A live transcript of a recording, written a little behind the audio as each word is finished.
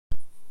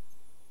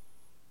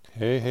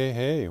Hey, hey,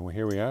 hey, well,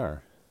 here we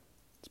are.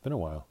 It's been a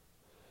while.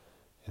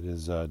 It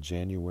is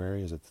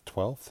January, is it the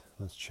 12th?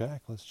 Let's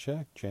check.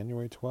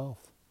 January 12th,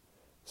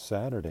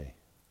 Saturday,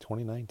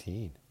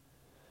 2019.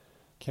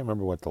 Can't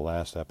remember what the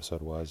last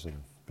episode was,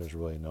 and there's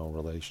really no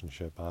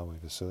relationship,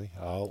 obviously.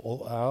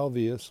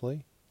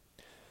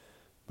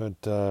 But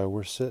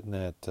we're sitting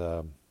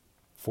at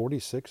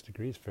 46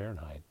 degrees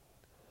Fahrenheit.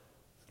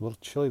 A little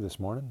chilly this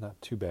morning,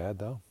 not too bad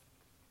though.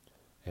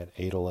 At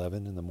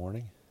 8:11 in the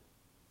morning.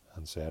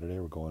 On Saturday,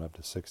 we're going up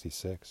to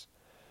 66.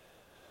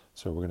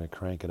 So we're going to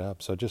crank it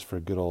up. So just for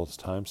good old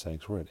time's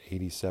sakes, we're at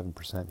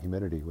 87%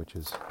 humidity, which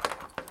is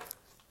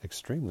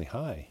extremely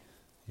high,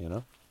 you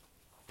know?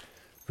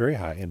 Very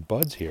high. And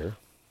Bud's here.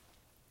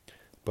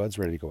 Bud's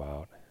ready to go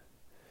out.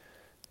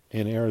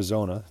 In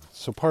Arizona,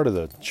 so part of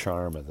the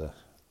charm of the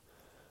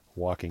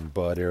Walking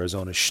Bud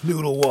Arizona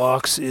Schnoodle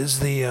Walks is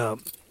the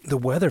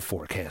weather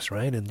forecast,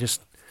 right? And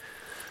just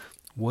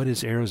what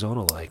is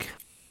Arizona like?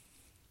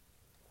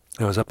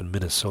 I was up in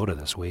Minnesota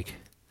this week,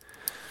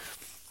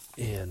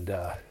 and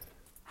it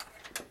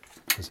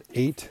was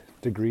 8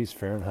 degrees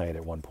Fahrenheit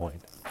at one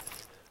point.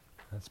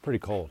 That's pretty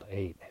cold,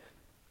 8.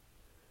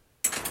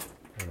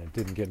 And it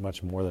didn't get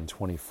much more than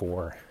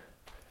 24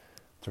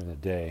 during the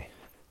day.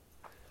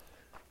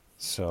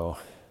 So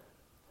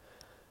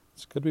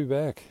it's good to be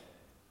back.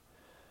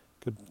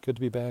 Good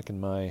to be back in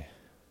my,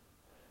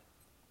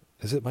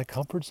 is it my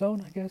comfort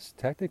zone, I guess?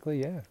 Technically,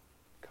 yeah.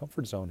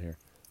 Comfort zone here.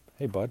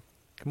 Hey, Bud,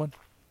 come on.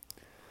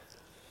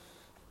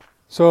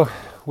 So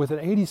with an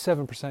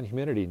 87%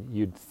 humidity,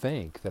 you'd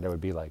think that it would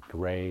be like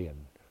gray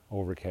and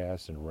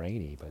overcast and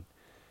rainy, but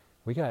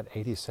we got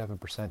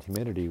 87%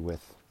 humidity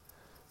with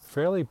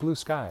fairly blue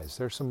skies.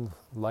 There's some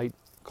light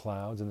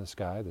clouds in the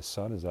sky. The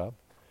sun is up.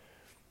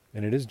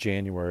 And it is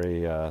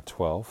January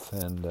 12th,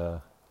 and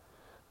the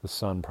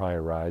sun probably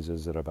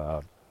rises at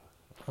about,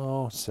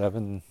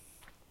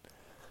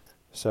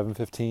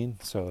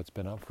 7:15. So it's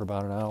been up for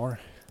about an hour.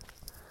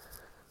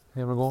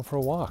 And we're going for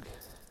a walk.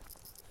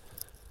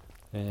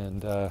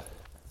 And I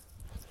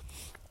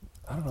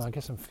don't know, I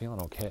guess I'm feeling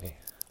okay.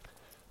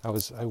 I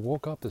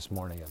woke up this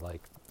morning at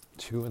like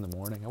 2 in the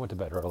morning. I went to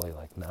bed early,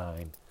 like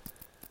 9.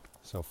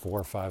 So 4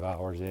 or 5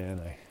 hours in,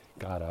 I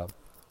got up.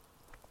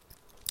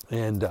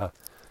 And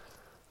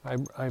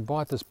I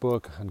bought this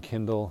book on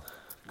Kindle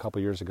a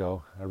couple years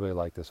ago. I really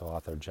like this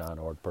author, John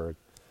Ortberg.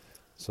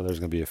 So there's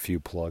going to be a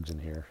few plugs in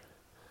here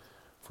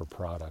for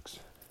products.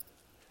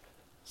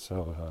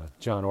 So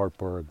John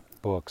Ortberg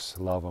books,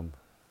 love them.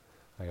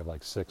 I have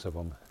like 6 of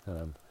them, and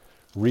I'm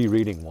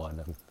rereading one.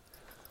 I'm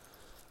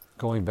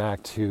going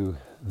back to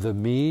The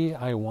Me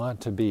I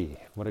Want to Be.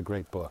 What a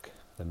great book,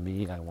 The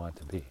Me I Want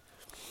to Be.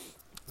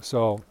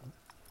 So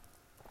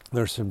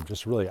there's some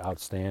just really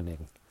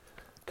outstanding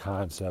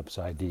concepts,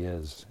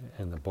 ideas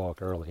in the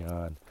book early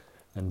on,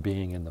 and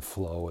being in the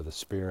flow of the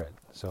Spirit.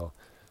 So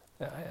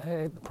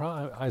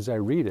as I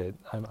read it,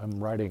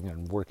 I'm writing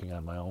and working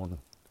on my own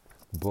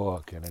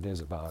book, and it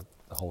is about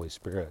the Holy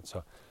Spirit.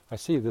 So I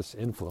see this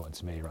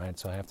influence me, right?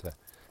 So I have to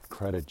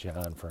credit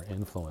John for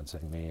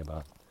influencing me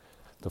about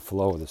the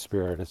flow of the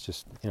Spirit. It's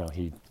just,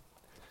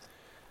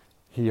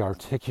 he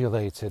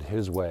articulates it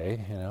his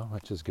way,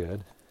 which is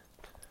good.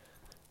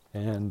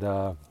 And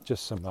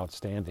just some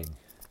outstanding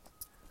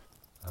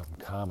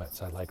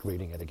comments. I like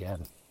reading it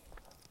again.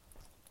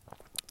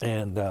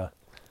 And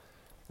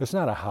it's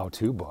not a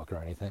how-to book or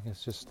anything.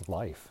 It's just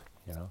life,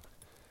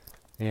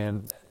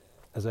 And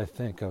as I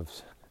think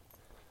of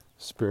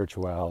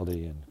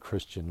spirituality and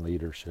Christian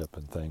leadership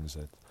and things,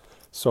 that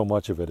so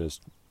much of it is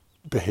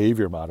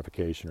behavior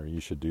modification, or you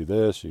should do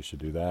this, you should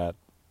do that,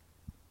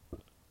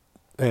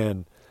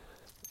 and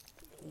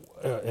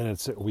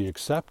we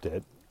accept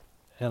it.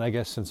 And I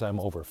guess since I'm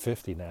over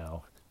 50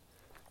 now,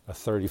 a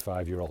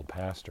 35-year-old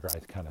pastor, I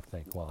kind of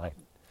think, well,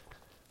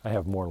 I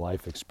have more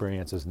life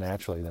experiences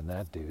naturally than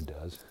that dude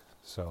does,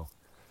 so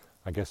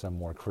I guess I'm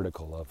more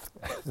critical of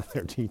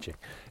their teaching.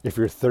 If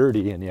you're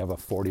 30 and you have a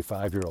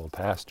 45-year-old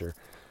pastor,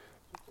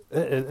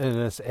 in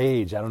this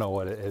age, I don't know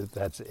what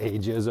that's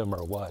ageism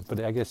or what, but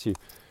I guess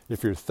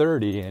if you're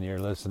 30 and you're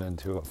listening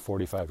to a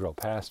 45-year-old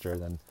pastor,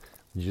 then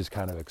you just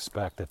kind of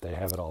expect that they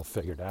have it all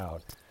figured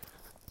out.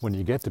 When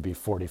you get to be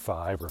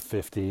 45 or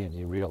 50 and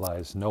you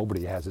realize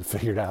nobody has it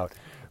figured out,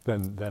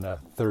 then a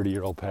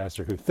 30-year-old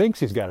pastor who thinks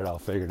he's got it all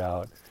figured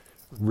out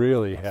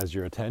really has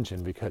your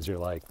attention, because you're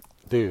like,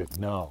 dude,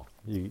 no,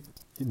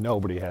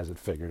 nobody has it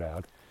figured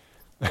out.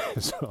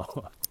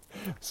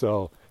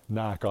 So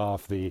knock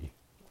off the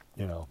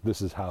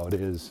this is how it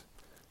is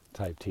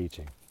type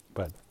teaching.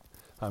 But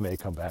I may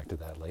come back to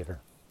that later.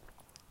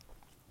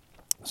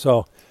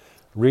 So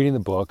reading the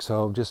book,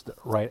 so just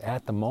right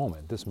at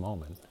this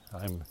moment,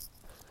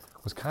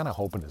 was kind of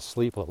hoping to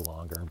sleep a little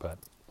longer, but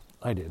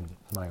I didn't.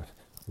 My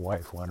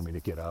wife wanted me to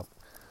get up.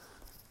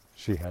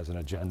 She has an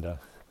agenda.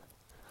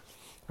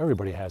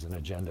 Everybody has an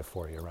agenda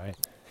for you, right?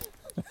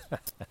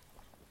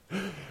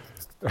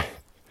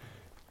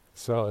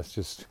 So it's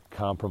just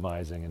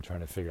compromising and trying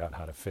to figure out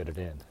how to fit it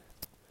in.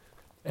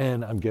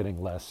 And I'm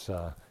getting less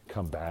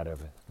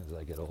combative as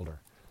I get older.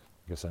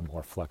 I guess I'm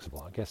more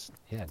flexible. I guess,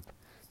 yeah,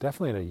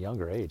 definitely at a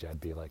younger age,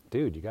 I'd be like,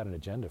 dude, you got an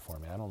agenda for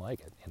me. I don't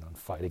like it, and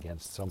fight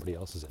against somebody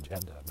else's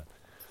agenda. But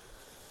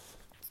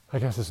I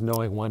guess it's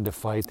knowing when to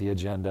fight the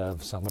agenda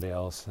of somebody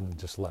else and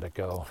just let it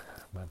go.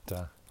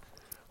 But,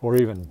 or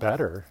even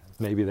better,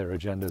 maybe their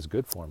agenda is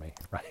good for me,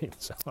 right?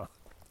 So,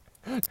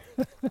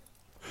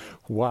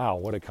 wow,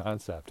 what a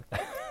concept.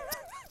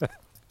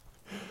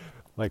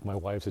 Like my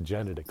wife's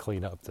agenda to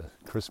clean up the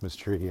Christmas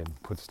tree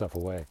and put stuff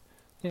away.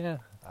 Yeah,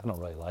 I don't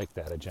really like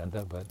that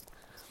agenda, but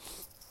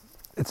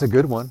it's a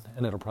good one,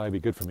 and it'll probably be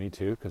good for me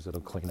too, because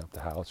it'll clean up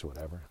the house or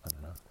whatever. I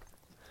don't know.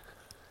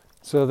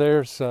 So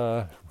there's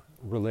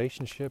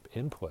relationship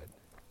input,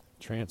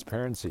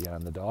 transparency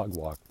on the Dog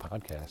Walk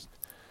podcast.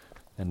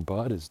 And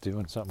Bud is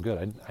doing something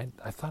good.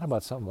 I thought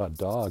about something about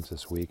dogs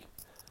this week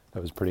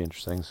that was pretty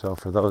interesting. So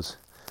for those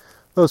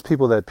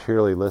people that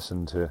purely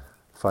listen to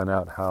find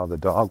out how the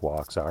dog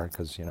walks are,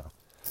 because,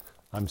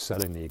 I'm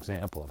setting the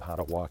example of how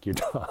to walk your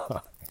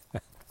dog.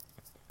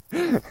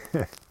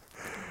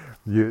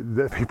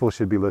 People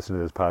should be listening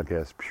to this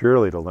podcast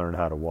purely to learn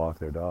how to walk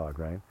their dog,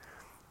 right?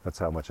 That's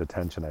how much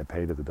attention I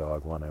pay to the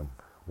dog when I'm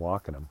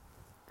walking him.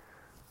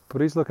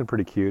 But he's looking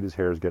pretty cute. His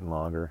hair is getting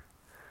longer.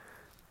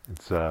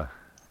 It's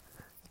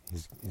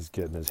he's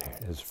getting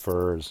his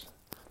furs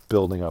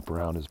building up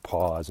around his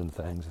paws and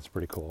things. It's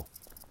pretty cool.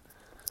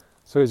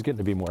 So he's getting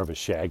to be more of a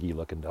shaggy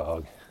looking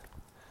dog.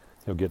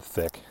 He'll get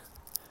thick.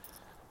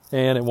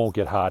 And it won't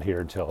get hot here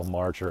until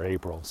March or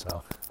April,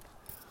 so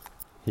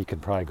he can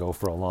probably go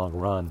for a long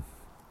run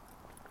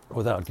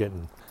without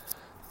getting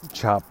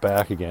chopped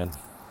back again.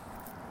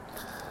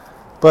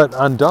 But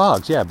on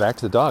dogs, yeah, back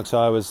to the dog. So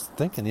I was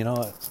thinking,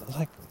 I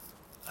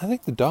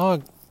think the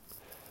dog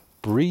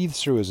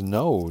breathes through his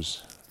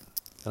nose.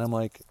 And I'm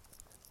like,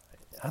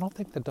 I don't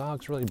think the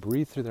dogs really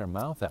breathe through their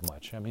mouth that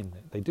much. I mean,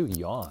 they do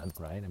yawn,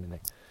 right? I mean,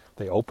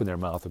 they open their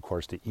mouth, of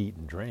course, to eat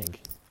and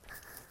drink.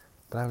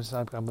 But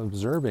I'm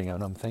observing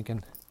and I'm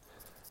thinking,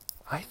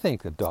 I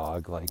think the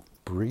dog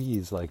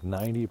breathes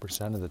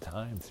 90% of the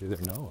time through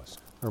their nose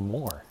or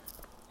more,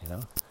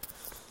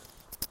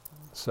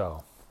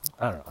 So,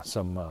 I don't know,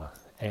 some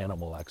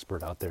animal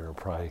expert out there will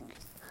probably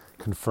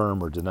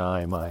confirm or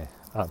deny my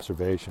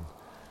observation.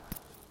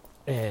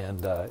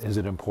 And is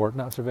it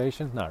important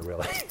observation? Not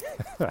really.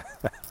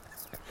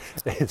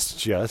 It's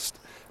just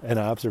an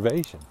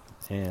observation.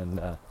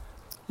 And,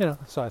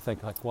 so I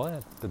think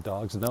the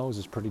dog's nose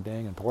is pretty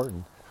dang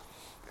important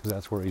because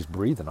that's where he's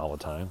breathing all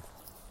the time.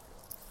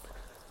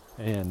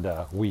 And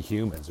we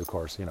humans, of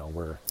course,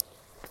 we're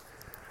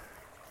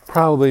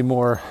probably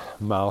more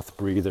mouth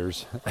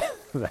breathers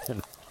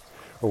than,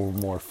 or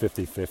more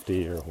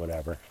 50-50 or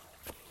whatever.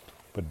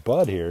 But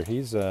Bud here,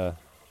 he's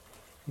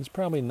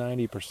probably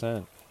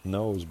 90%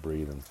 nose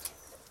breathing.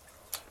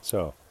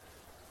 So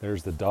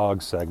there's the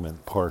dog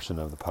segment portion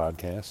of the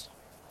podcast.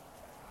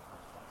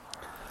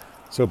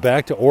 So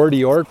back to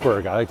Orty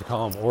Ortberg. I like to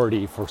call him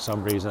Orty for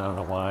some reason. I don't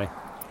know why.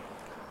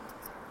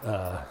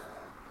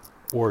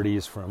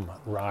 Orty's from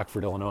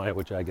Rockford, Illinois,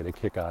 which I get a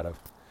kick out of.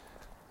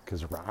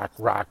 Because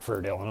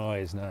Rockford,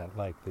 Illinois is not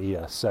like the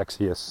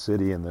sexiest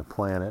city in the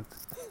planet.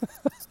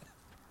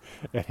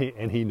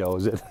 and he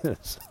knows it.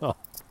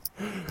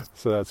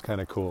 So that's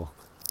kind of cool.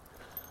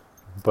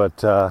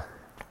 But,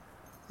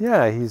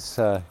 yeah, he's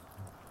got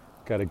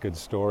a good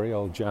story,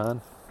 old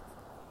John.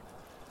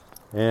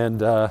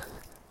 And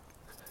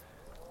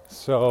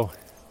so,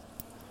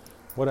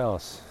 what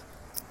else?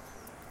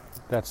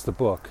 That's the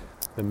book,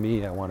 The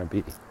Me I Want to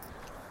Be.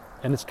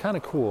 And it's kind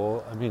of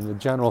cool. I mean, the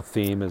general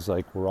theme is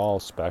we're all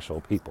special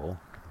people,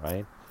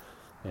 right?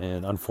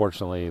 And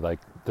unfortunately,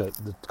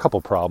 the couple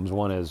problems.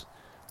 One is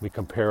we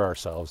compare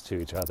ourselves to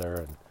each other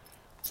and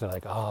say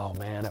oh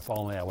man, if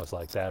only I was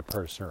like that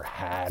person or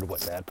had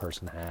what that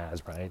person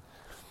has, right?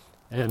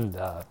 And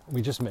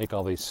we just make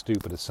all these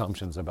stupid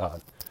assumptions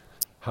about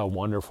how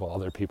wonderful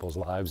other people's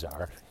lives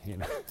are,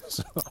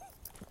 So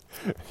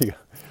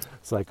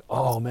it's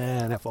oh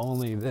man, if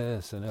only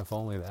this and if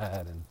only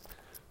that,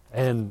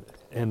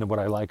 and what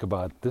I like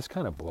about this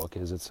kind of book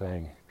is it's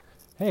saying,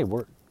 hey,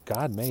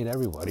 God made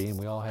everybody, and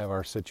we all have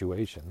our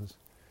situations,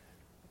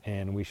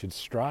 and we should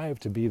strive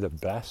to be the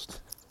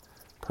best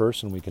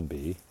person we can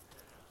be.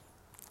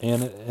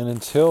 And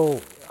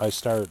until I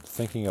start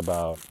thinking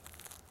about,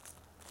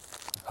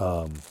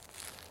 down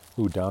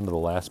to the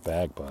last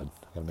bag, Bud.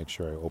 I gotta make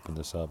sure I open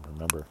this up.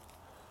 Remember,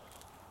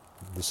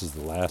 this is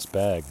the last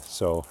bag.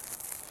 So,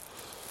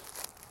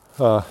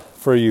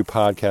 for you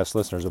podcast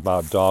listeners,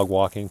 about dog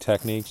walking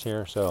techniques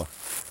here. So,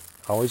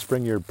 always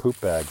bring your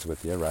poop bags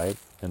with you, right?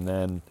 And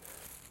then,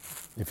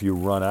 if you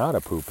run out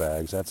of poop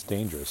bags, that's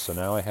dangerous. So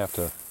now I have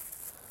to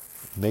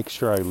make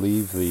sure I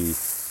leave the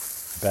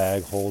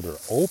bag holder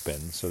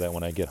open so that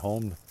when I get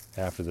home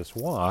after this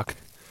walk,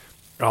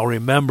 I'll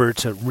remember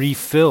to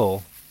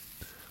refill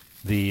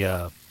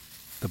the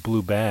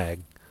blue bag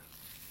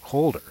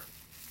holder.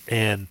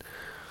 And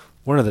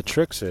one of the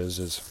tricks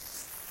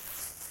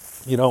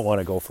is you don't want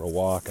to go for a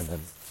walk and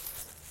then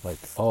I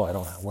don't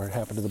know where it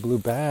happened to the blue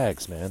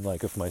bags, man.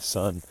 If my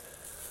son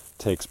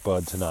takes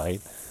Bud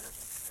tonight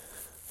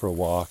for a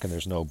walk and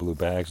there's no blue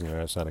bags in there,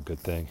 that's not a good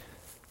thing.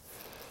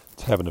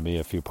 It's happened to me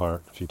a few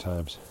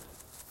times.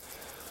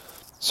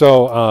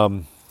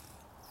 So,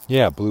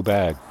 yeah, blue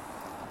bag.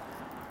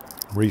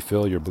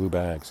 Refill your blue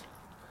bags.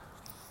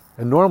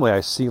 And normally I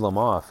seal them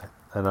off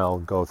and I'll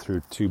go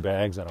through 2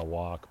 bags on a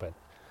walk, but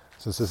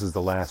since this is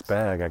the last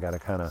bag, I got to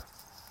kind of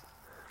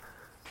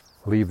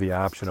leave the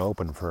option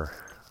open for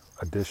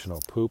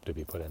additional poop to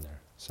be put in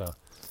there. So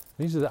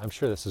I'm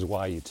sure this is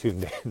why you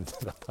tuned in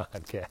to the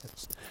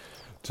podcast,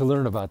 to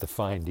learn about the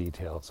fine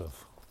details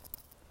of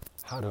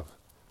how to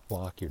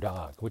walk your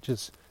dog, which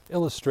is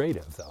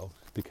illustrative though,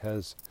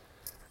 because,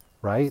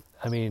 right?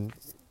 I mean,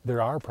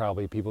 there are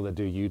probably people that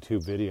do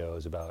YouTube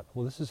videos about,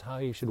 well, this is how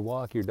you should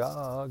walk your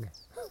dog.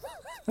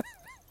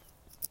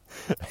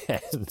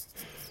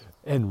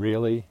 and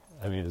really,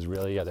 I mean, is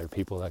really other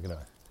people that are going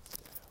to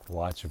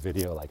watch a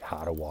video like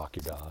how to walk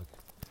your dog?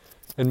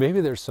 And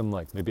maybe there's some,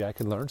 like, maybe I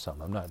can learn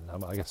something.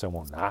 I guess I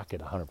won't knock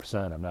it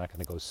 100%. I'm not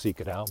going to go seek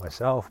it out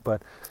myself,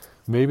 but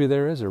maybe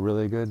there is a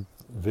really good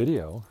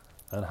video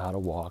on how to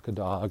walk a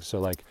dog. So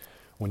like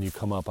when you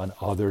come up on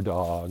other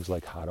dogs,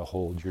 like how to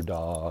hold your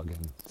dog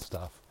and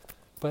stuff.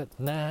 But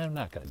nah, I'm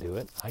not going to do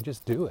it. I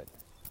just do it.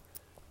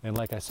 And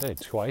like I say,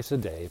 twice a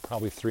day,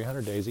 probably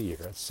 300 days a year,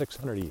 that's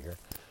 600 a year.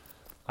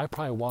 I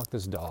probably walk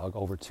this dog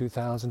over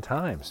 2,000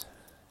 times,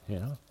 you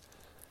know?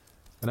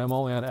 And I'm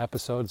only on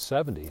episode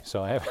 70,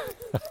 so I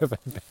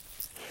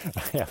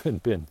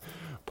haven't been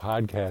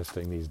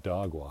podcasting these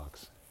dog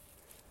walks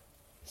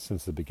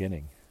since the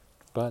beginning.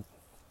 But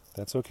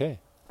that's okay.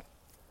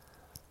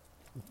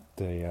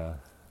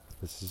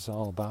 This is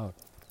all about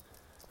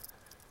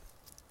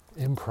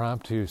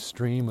impromptu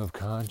stream of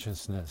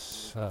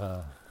consciousness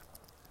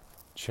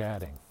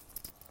chatting.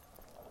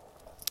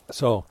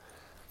 So,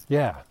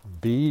 yeah,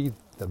 be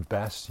the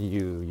best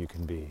you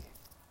can be.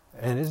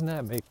 And isn't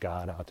that make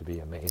God out to be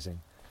amazing?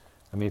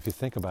 I mean, if you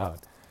think about,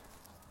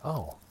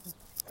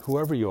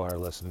 whoever you are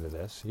listening to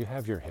this, you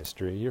have your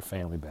history, your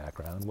family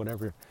background,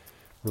 whatever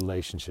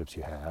relationships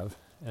you have,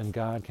 and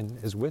God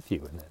is with you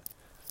in it.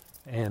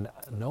 And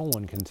no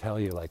one can tell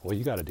you, like, well,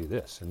 you got to do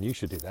this, and you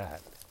should do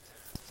that.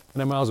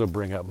 And I might as well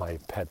bring up my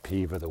pet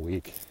peeve of the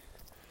week,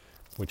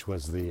 which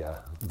was the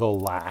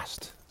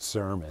last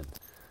sermon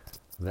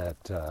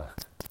that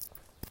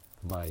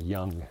my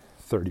young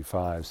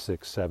 35,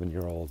 6,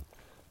 7-year-old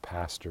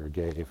pastor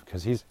gave,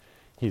 because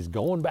he's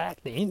going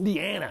back to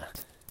Indiana,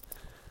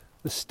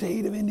 the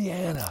state of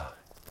Indiana.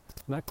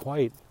 Not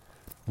quite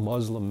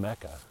Muslim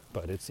Mecca,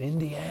 but it's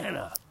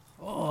Indiana.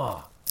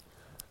 Oh,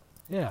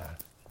 yeah.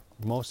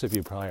 Most of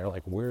you probably are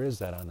like, where is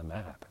that on the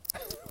map?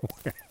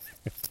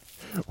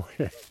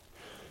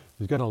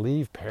 You're going to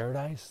leave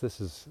paradise?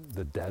 This is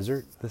the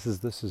desert? This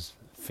is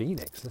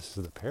Phoenix. This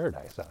is the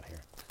paradise out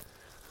here.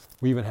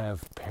 We even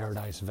have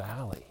Paradise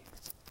Valley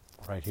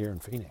right here in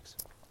Phoenix.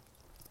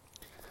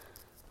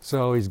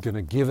 So he's going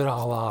to give it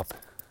all up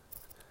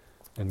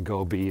and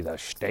go be the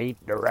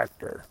state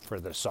director for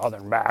the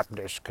Southern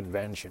Baptist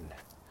Convention.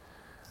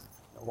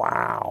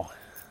 Wow.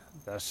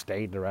 The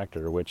state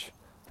director, which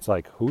it's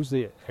like, who's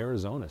the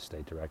Arizona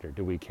state director?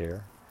 Do we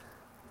care?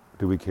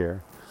 Do we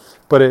care?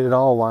 But it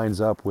all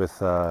lines up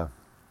with a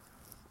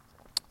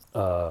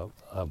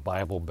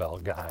Bible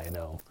Belt guy I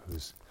know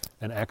who's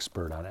an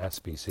expert on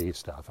SBC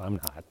stuff. I'm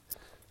not.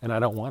 And I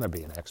don't want to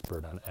be an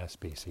expert on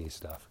SBC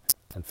stuff.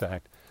 In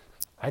fact,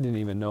 I didn't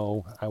even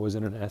know I was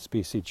in an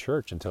SBC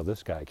church until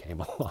this guy came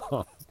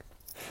along.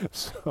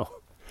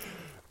 So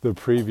the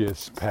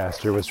previous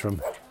pastor was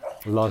from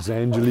Los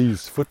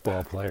Angeles,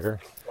 football player,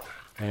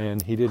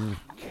 and he didn't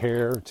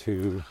care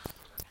to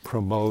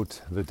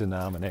promote the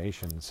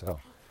denomination. So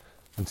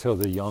until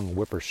the young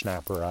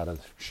whippersnapper out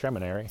of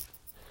seminary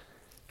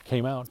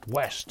came out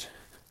west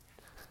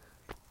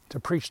to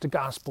preach the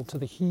gospel to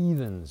the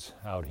heathens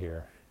out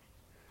here,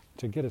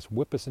 to get us,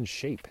 whip us in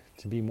shape,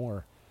 to be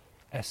more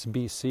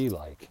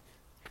SBC-like.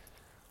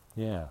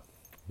 Yeah,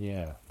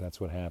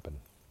 that's what happened.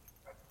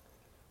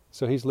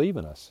 So he's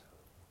leaving us.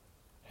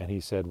 And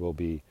he said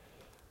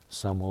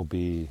some will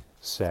be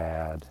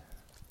sad,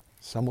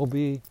 some will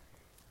be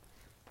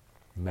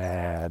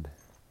mad,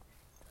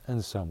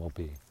 and some will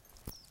be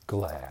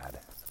glad.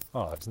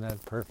 Oh, isn't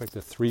that perfect? A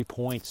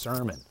 3-point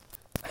sermon.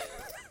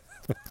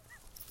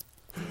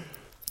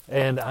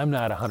 And I'm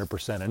not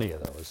 100% any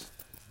of those.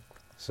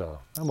 So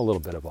I'm a little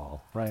bit of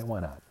all, right? Why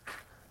not?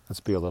 Let's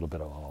be a little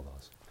bit of all of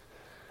those.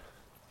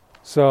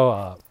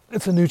 So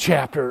it's a new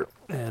chapter,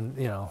 and,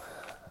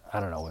 I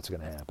don't know what's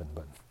going to happen,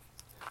 but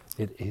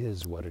it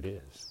is what it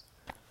is.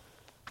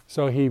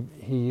 So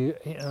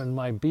and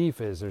my beef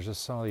is there's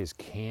just all these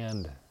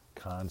canned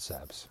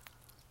concepts.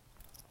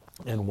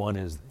 And one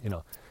is,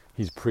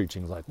 he's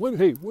preaching like,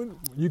 when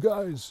you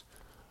guys,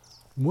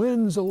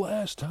 when's the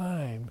last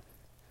time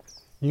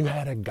you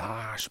had a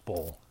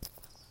gospel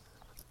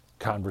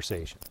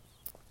conversation,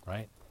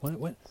 right?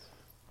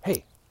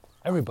 Hey,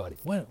 everybody,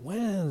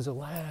 when's the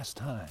last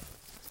time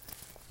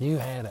you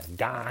had a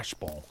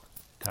gospel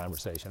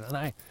conversation? And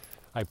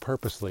I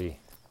purposely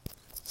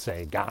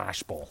say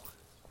gospel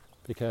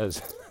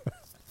because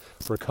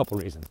for a couple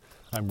reasons.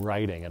 I'm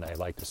writing, and I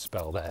like to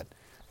spell that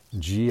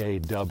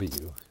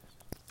G-A-W,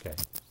 okay,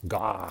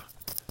 Ga,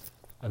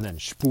 and then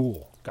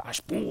Spuhl,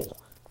 Gaspuhl,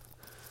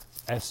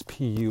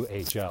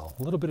 S-P-U-H-L.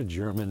 A little bit of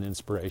German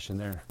inspiration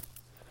there.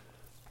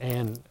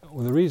 And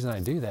the reason I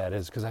do that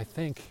is because I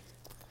think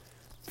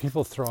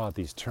people throw out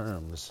these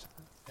terms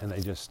and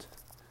they just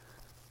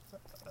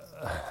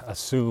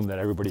assume that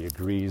everybody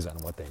agrees on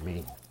what they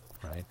mean,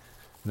 right?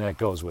 And that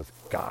goes with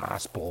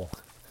gospel,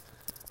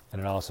 and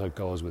it also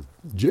goes with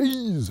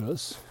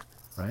Jesus,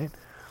 right?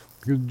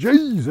 Because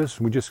Jesus,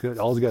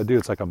 all we got to do,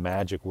 it's like a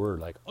magic word,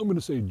 like, I'm going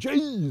to say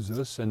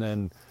Jesus, and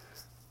then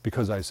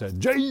because I said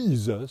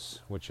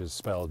Jesus, which is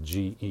spelled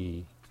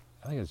G-E,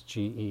 I think it's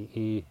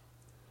G-E-E-Z-U-U-S,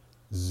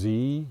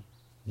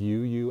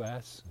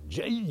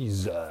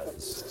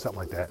 Jesus, something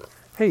like that.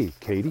 Hey,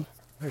 Katie,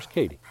 there's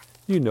Katie.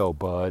 You know,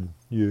 bud.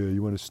 Yeah,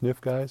 you want to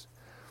sniff, guys?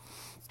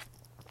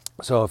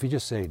 So if you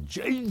just say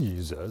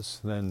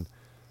Jesus, then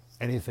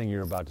anything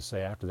you're about to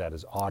say after that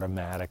is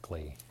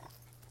automatically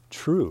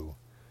true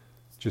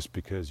just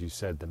because you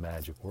said the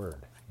magic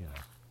word, you know.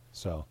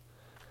 So,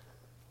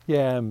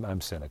 yeah,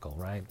 I'm cynical,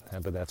 right?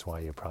 But that's why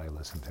you probably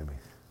listen to me.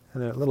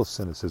 And a little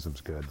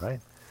cynicism's good, right?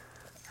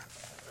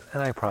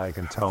 And I probably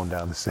can tone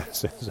down the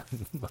cynicism.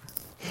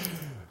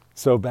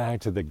 So back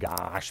to the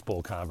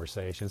gospel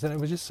conversations, and it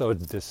was just so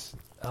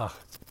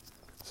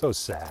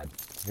sad.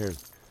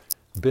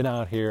 Been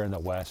out here in the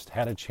West,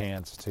 had a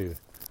chance to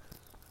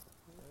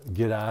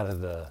get out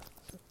of the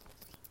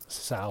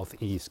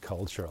Southeast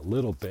culture a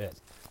little bit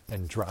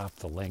and drop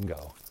the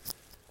lingo.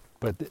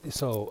 But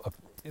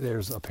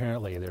there's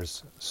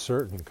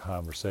certain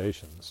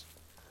conversations,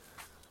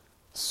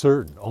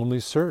 only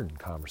certain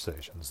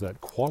conversations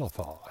that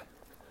qualify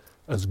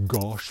as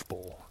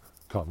gospel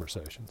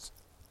conversations.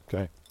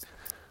 Okay?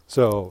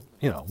 So,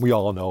 we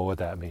all know what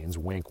that means.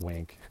 Wink,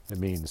 wink. It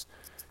means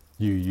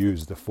you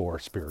use the 4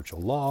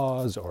 spiritual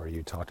laws, or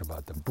you talked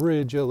about the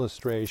bridge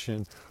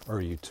illustration,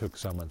 or you took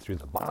someone through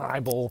the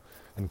Bible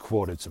and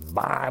quoted some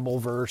Bible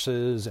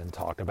verses and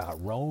talked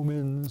about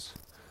Romans,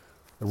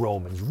 the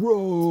Romans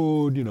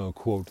road,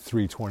 quote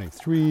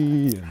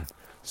 3:23 and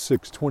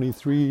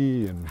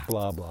 6:23 and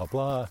blah, blah,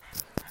 blah.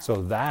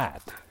 So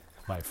that,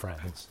 my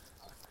friends,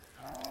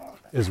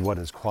 is what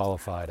is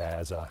qualified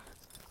as a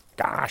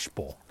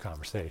gospel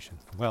conversation.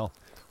 Well,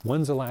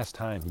 when's the last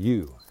time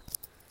you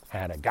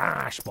had a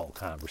gospel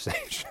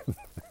conversation?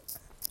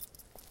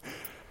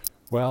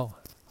 Well,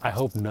 I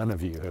hope none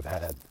of you have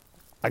had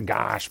a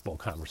gospel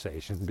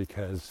conversation,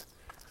 because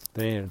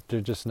they're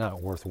just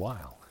not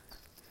worthwhile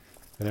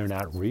and they're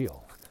not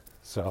real.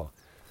 So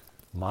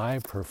my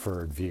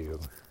preferred view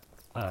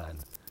on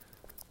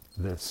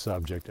this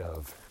subject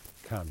of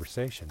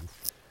conversations,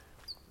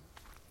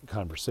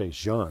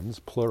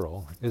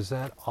 plural, is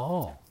that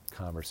all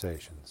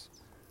conversations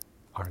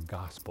are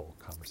gospel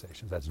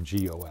conversations. That's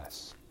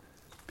G-O-S-P-E-L,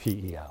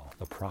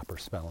 the proper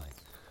spelling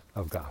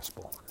of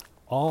gospel.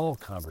 All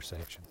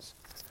conversations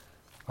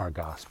are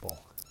gospel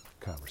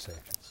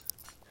conversations.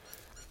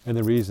 And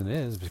the reason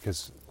is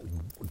because,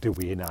 do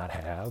we not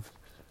have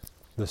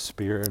the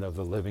Spirit of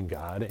the living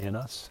God in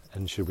us?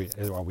 And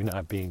are we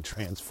not being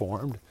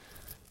transformed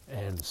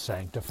and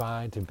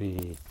sanctified to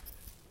be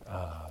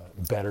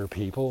better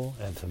people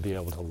and to be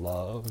able to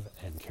love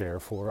and care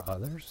for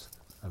others?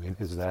 I mean,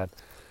 is that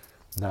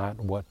not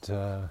what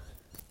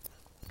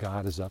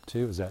God is up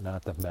to? Is that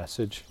not the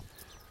message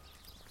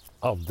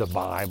of the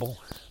Bible?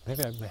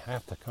 Maybe I may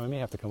have to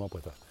come up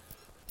with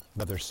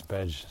another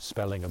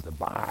spelling of the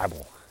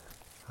Bible.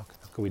 How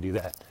can we do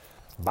that?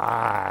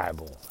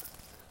 Bible.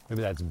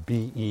 Maybe that's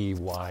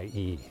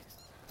B-E-Y-E.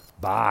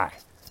 Bye.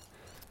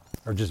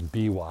 Or just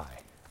B-Y.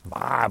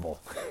 Bible.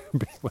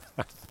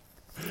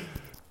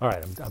 All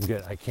right, I'm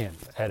good. I can't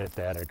edit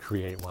that or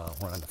create while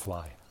we're on the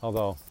fly.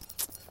 Although,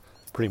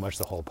 pretty much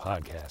the whole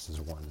podcast is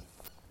one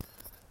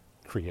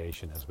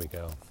creation as we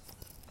go.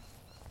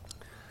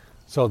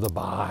 So the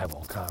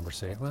Bible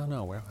conversation. Well,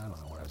 no, I don't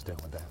know what I was doing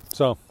with that.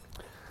 So,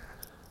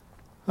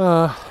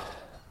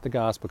 the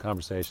gospel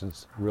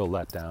conversations, real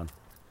letdown.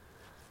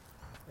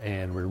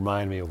 And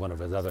remind me of one of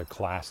his other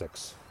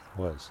classics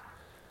was,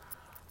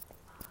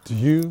 can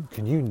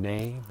you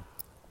name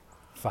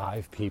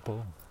 5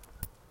 people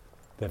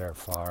that are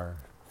far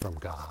from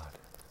God?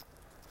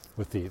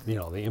 With the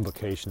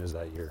implication is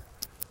that you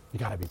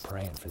got to be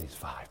praying for these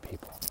 5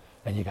 people,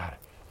 and you got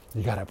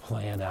to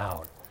plan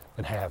out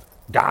and have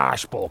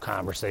gospel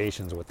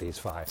conversations with these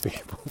 5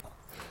 people.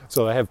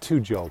 So I have 2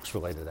 jokes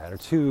related to that, or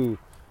 2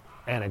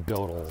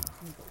 anecdotal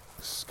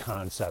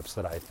concepts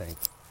that I think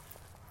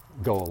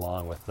go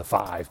along with the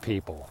 5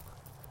 people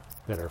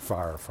that are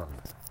far from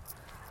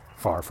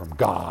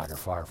God or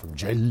far from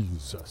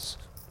Jesus,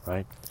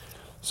 right?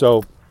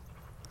 So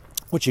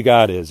what you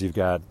got is, you've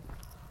got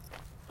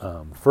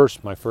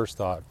my first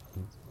thought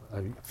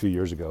a few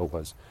years ago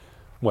was,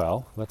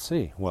 well, let's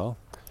see. Well,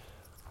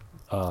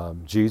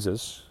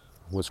 Jesus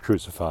was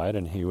crucified,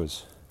 and he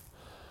was,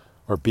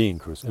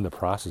 in the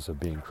process of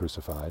being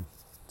crucified.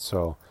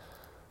 So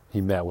he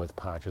met with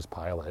Pontius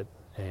Pilate,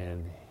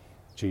 and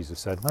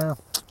Jesus said, well,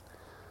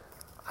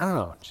 I don't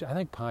know. I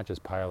think Pontius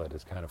Pilate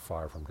is kind of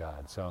far from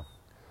God. So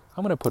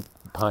I'm going to put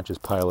Pontius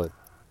Pilate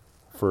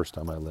first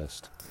on my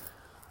list.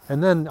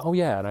 And then, oh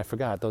yeah, and I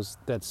forgot,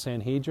 that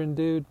Sanhedrin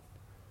dude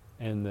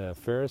and the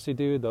Pharisee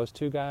dude, those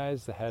two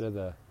guys, the head of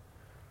the,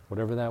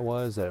 whatever that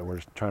was, that were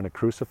trying to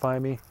crucify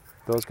me,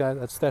 those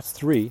guys, that's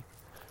 3.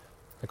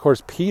 Of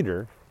course,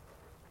 Peter,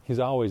 he's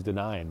always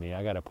denying me.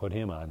 I got to put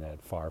him on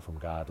that far from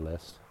God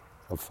list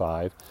of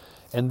 5.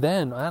 And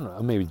then, I don't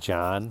know, maybe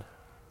John.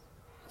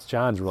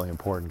 John's a really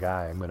important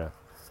guy. I'm gonna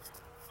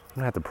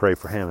have to pray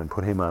for him and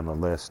put him on the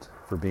list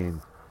for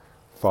being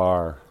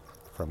far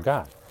from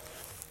God.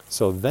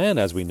 So then,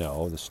 as we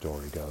know, the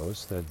story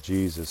goes that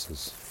Jesus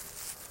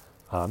is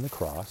on the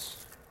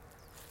cross,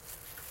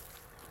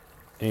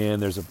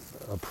 and there's a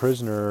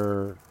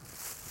prisoner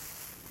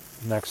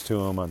next to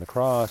him on the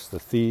cross, the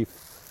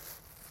thief,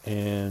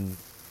 and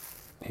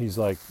he's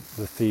like,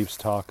 the thief's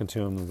talking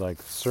to him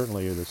like,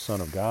 certainly you're the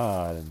Son of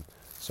God, and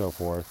so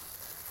forth.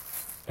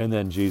 And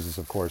then Jesus,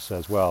 of course,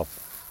 says, well,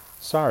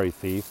 sorry,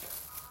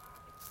 thief,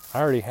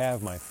 I already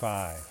have my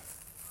 5.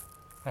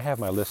 I have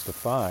my list of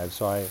 5,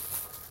 so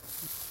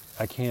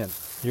I can't,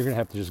 you're going to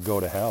have to just go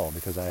to hell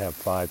because I have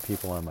 5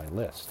 people on my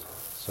list.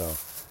 So,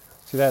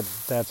 see,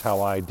 that's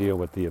how I deal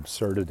with the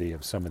absurdity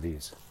of some of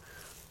these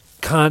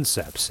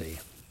concepts, see.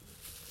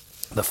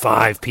 The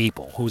 5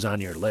 people, who's on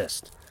your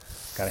list?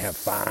 Got to have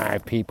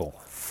 5 people.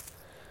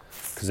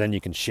 Because then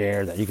you can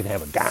share that. You can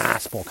have a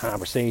gospel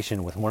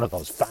conversation with one of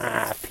those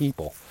 5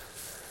 people.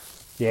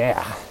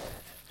 Yeah.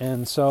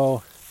 And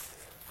so,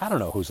 I don't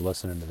know who's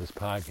listening to this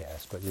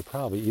podcast, but you're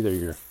probably either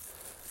you're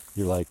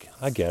like,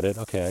 I get it.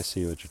 Okay, I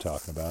see what you're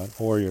talking about.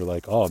 Or you're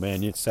like, oh man,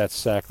 that's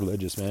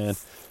sacrilegious, man.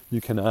 You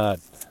cannot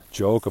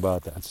joke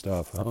about that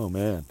stuff. Oh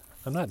man,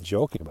 I'm not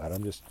joking about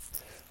it.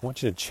 I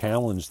want you to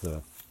challenge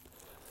the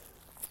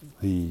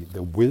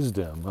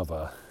wisdom of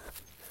a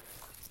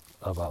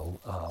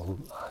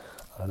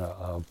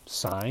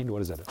signed,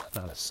 what is it?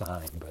 Not a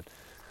sign, but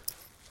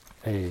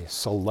a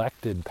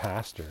selected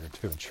pastor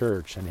to a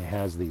church, and he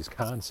has these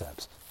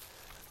concepts.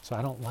 So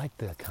I don't like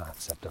the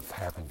concept of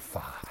having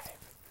 5.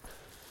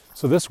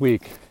 So this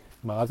week,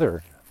 my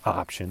other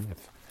option,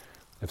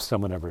 if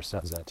someone ever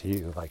says that to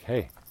you, like,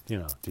 hey,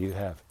 can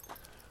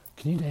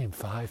you name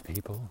 5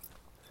 people?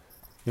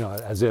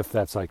 As if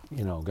that's like,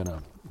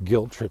 gonna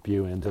guilt trip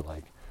you into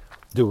like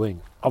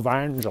doing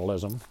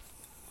evangelism.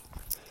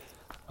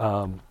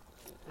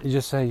 You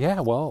just say,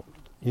 yeah, well,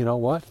 you know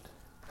what?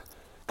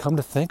 Come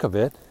to think of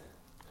it,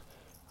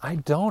 I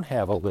don't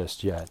have a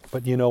list yet.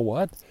 But you know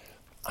what?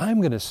 I'm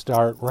going to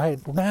start right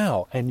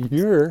now, and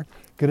you're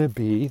going to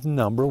be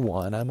number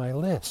 1 on my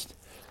list.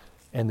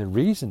 And the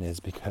reason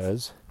is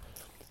because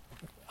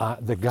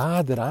the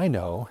God that I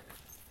know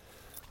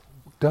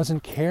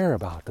doesn't care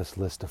about this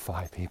list of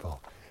 5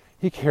 people.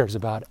 He cares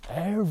about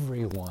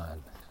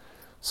everyone.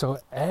 So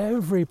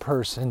every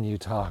person you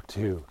talk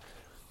to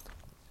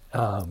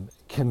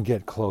can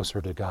get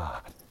closer to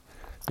God.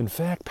 In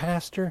fact,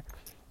 Pastor,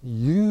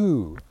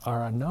 you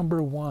are a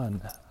number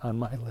 1 on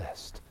my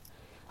list,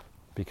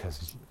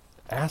 because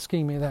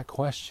asking me that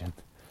question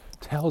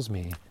tells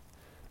me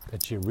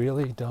that you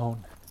really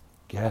don't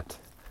get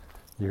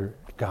your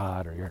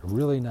God, or you're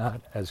really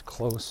not as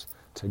close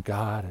to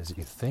God as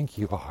you think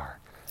you are,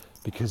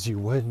 because you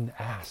wouldn't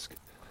ask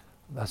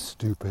a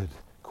stupid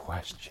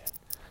question.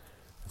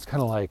 It's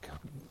kind of like,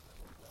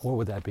 what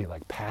would that be,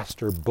 like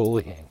pastor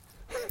bullying?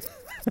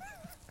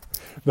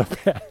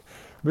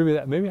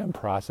 Maybe I'm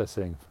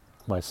processing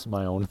my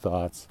own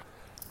thoughts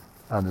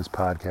on this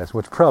podcast,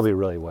 which is probably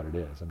really what it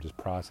is. I'm just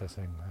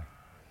processing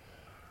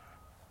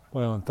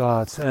my own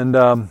thoughts.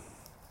 And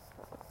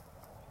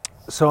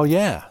so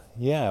yeah,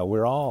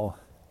 we're all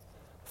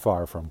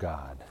far from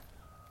God,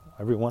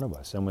 every one of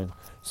us. And when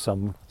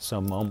some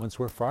moments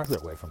we're farther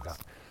away from God.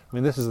 I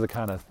mean, this is the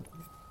kind of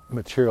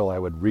material I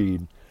would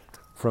read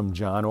from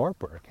John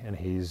Ortberg, and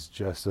he's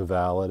just as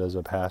valid as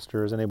a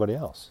pastor as anybody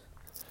else.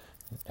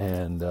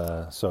 And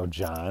so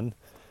John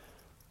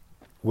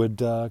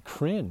would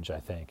cringe, I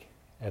think,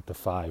 at the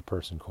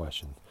 5-person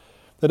question.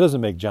 That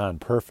doesn't make John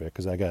perfect,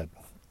 because I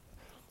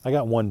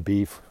got one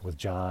beef with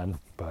John,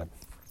 but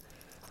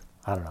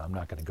I don't know. I'm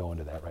not going to go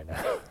into that right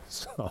now.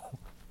 So,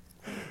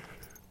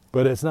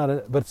 but it's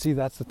not. But see,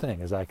 that's the thing,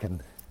 is I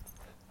can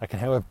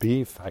have a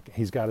beef.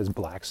 He's got his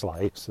black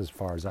slice, as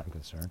far as I'm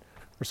concerned,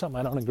 or something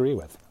I don't agree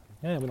with.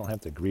 Yeah, we don't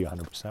have to agree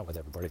 100% with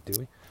everybody, do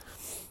we?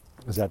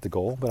 Is that the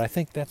goal? But I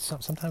think that's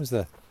sometimes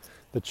the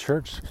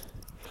church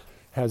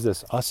has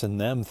this us and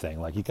them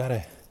thing. Like you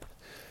gotta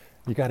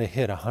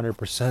hit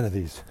 100% of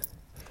these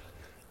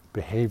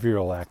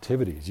behavioral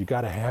activities. You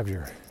gotta have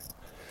your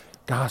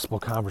gospel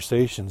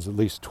conversations at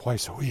least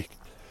twice a week.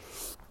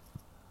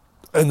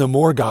 And the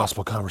more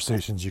gospel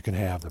conversations you can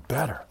have, the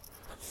better.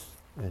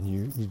 And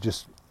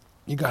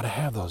you gotta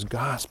have those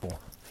gospel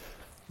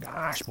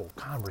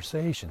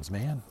conversations,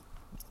 man.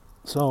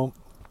 So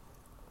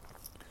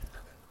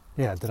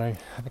yeah, I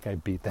think I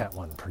beat that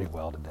one pretty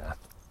well to death.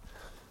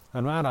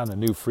 I'm out on a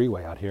new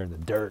freeway out here in the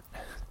dirt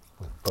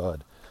with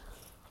Bud.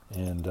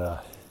 And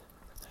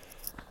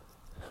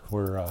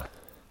we're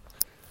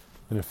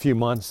in a few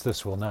months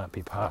this will not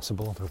be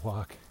possible to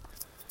walk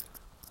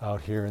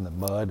out here in the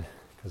mud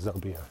because there'll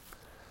be a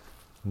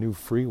new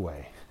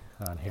freeway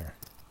on here.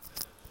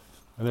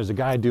 And there's a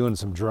guy doing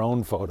some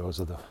drone photos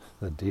of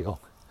the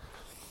deal.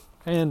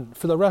 And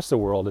for the rest of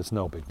the world, it's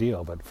no big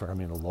deal. But for,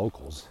 the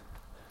locals,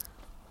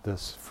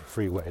 this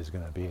freeway is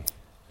going to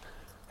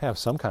have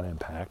some kind of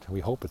impact.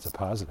 We hope it's a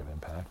positive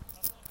impact.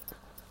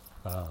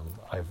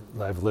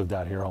 I've lived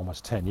out here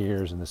almost 10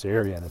 years in this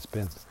area, and it's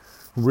been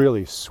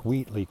really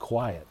sweetly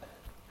quiet.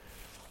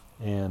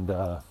 And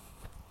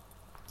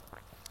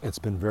it's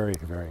been very,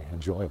 very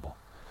enjoyable.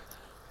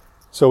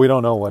 So we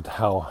don't know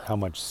how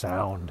much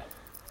sound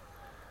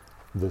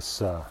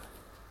this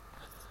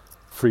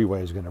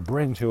freeway is going to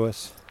bring to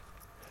us.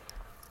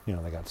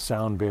 They got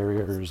sound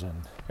barriers, and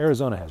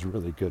Arizona has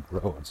really good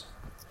roads.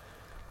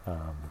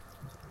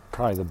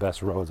 Probably the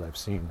best roads I've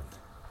seen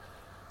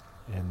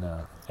in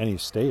any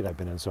state I've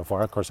been in so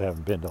far. Of course, I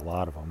haven't been to a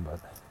lot of them,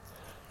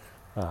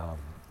 but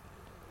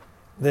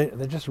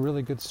they're just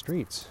really good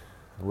streets,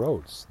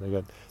 roads.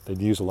 They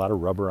use a lot of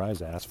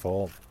rubberized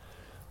asphalt,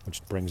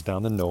 which brings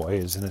down the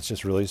noise, and it's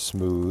just really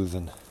smooth.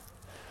 And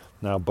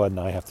now Bud and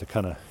I have to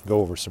kind of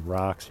go over some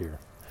rocks here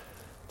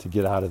to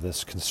get out of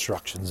this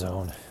construction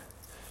zone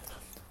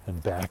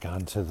and back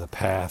onto the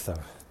path of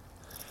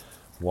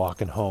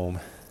walking home.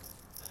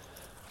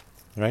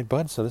 All right,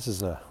 Bud? So this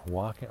is a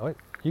walking... Oh,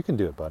 you can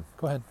do it, Bud.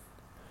 Go ahead.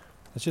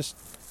 Let's just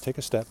take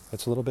a step.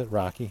 It's a little bit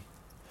rocky,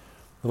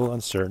 a little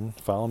uncertain.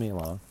 Follow me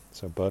along.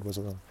 So Bud was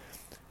a little...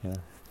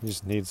 he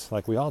just needs,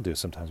 like we all do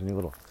sometimes, we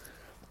need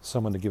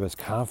someone to give us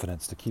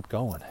confidence to keep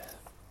going.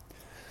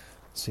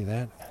 See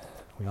that?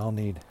 We all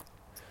need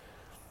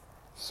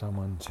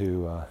someone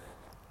to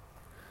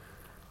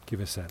give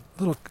us that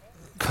little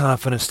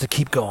confidence to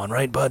keep going,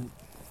 right, Bud?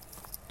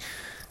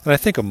 And I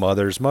think of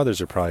mothers.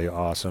 Mothers are probably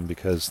awesome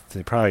because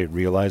they probably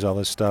realize all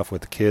this stuff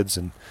with the kids,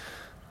 and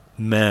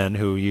men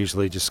who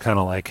usually just kind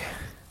of like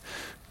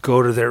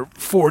go to their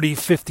 40,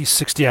 50,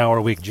 60-hour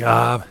a week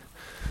job.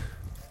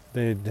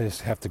 They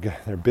just have to go.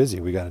 They're busy.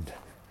 We got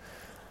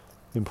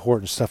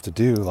important stuff to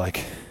do,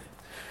 like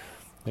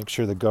make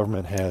sure the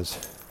government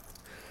has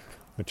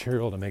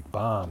material to make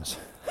bombs.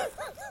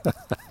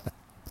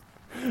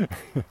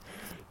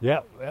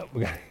 Yeah,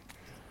 we got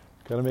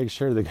to make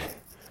sure the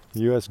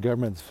U.S.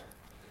 government's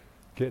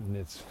getting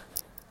its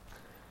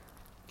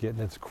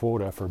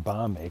quota for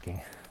bomb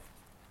making.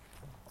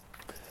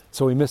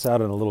 So we miss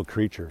out on the little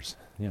creatures,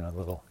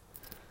 little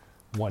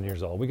 1 year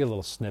old. We get a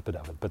little snippet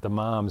of it, but the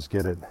moms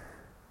get it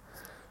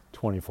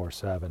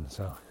 24/7.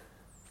 So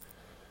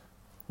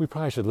we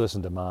probably should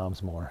listen to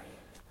moms more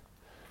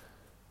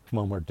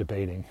when we're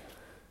debating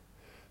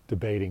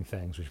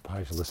things. We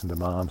probably should listen to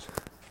moms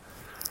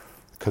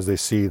because they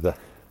see the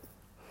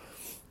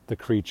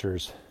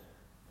creatures,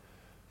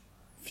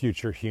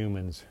 future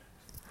humans,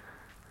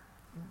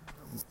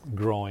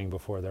 growing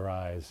before their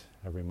eyes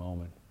every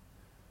moment.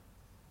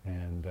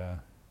 And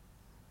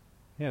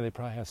they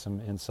probably have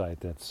some insight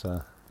that's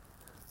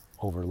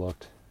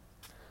overlooked.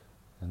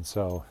 And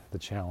so the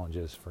challenge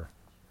is for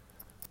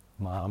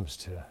moms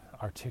to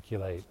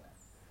articulate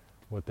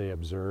what they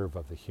observe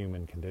of the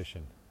human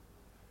condition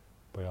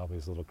by all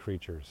these little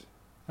creatures.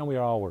 And we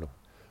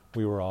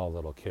were all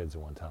little kids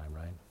at one time,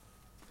 right?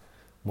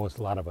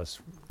 A lot of us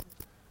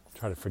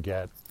try to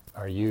forget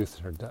our youth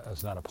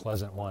is not a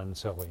pleasant one,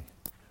 so we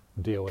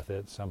deal with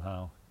it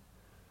somehow.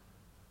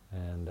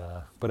 And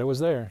but it was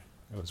there.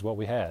 It was what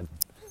we had.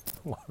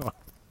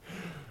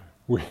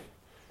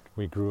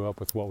 we grew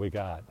up with what we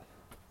got,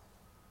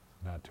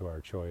 not to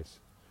our choice.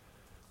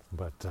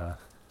 But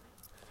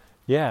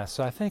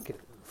so I think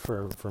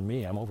for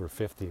me, I'm over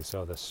 50,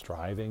 so the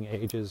striving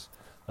ages,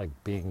 like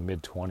being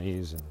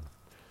mid-20s and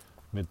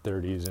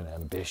mid-30s and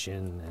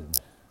ambition,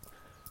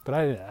 but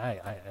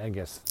I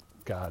guess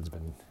God's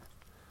been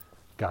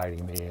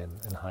guiding me in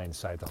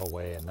hindsight the whole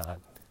way and not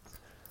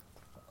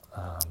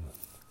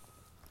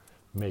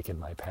making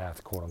my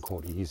path quote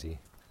unquote easy,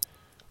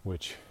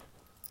 which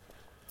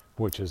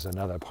is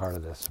another part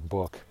of this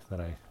book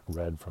that I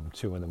read from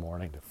 2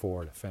 a.m. to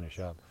 4 to finish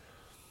up,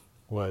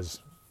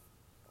 was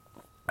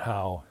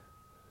how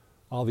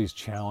all these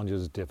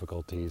challenges,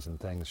 difficulties, and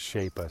things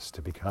shape us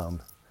to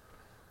become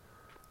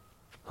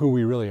who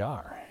we really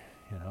are,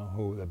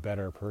 who the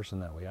better person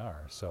that we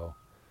are. So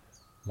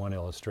one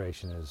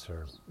illustration is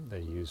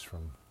they use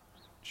from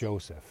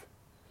Joseph.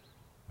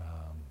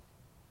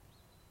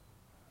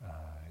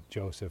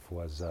 Joseph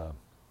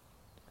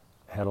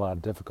had a lot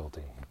of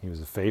difficulty. He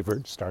was a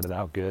favorite, started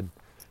out good,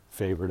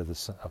 favorite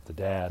of the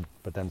dad,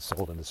 but then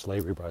sold into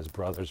slavery by his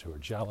brothers who were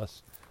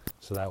jealous.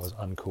 So that was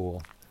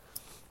uncool.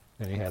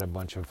 And he had a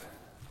bunch of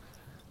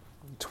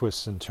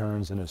twists and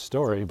turns in his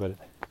story, but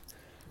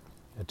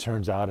it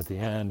turns out at the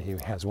end he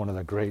has one of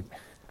the great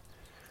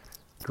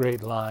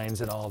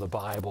lines in all the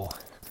Bible,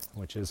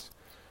 which is,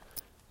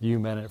 "You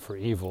meant it for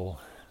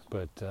evil,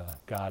 but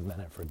God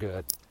meant it for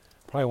good."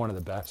 Probably one of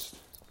the best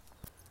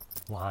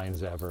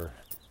lines ever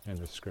in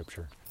the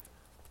scripture.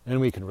 And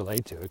we can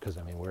relate to it because,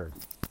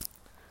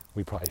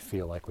 we probably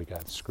feel like we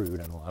got screwed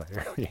in a lot of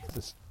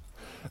areas.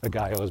 A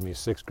guy owes me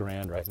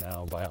 $6,000 right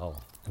now by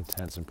all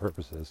intents and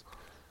purposes,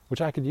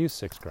 which I could use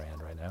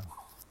 $6,000 right now.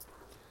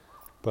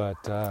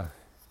 But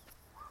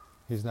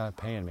he's not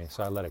paying me,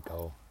 so I let it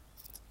go.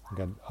 I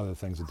got other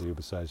things to do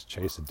besides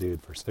chase a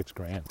dude for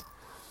 $6,000.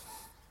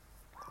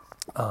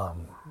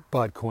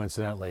 But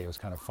coincidentally, it was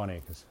kind of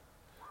funny because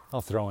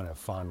I'll throw in a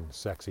fun,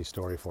 sexy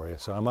story for you.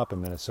 So I'm up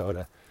in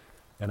Minnesota,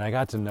 and I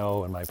got to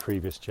know in my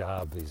previous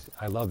job,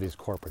 I love these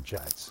corporate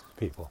jets,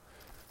 people.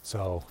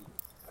 So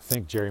I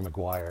think Jerry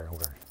Maguire,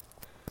 where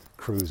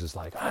Cruz is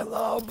like, I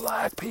love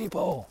black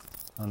people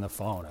on the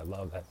phone. I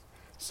love that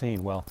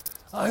scene. Well,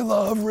 I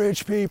love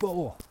rich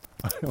people.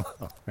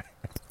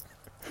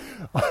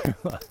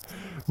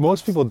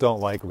 Most people don't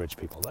like rich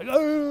people. Like,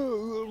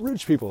 oh,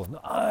 rich people.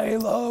 I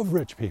love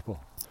rich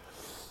people.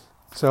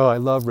 So I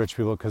love rich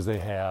people because they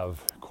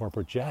have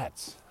corporate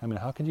jets. I mean,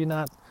 how could you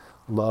not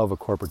love a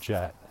corporate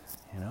jet,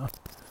 you know?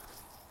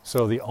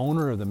 So the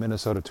owner of the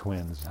Minnesota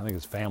Twins, I think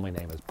his family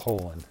name is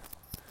Poland.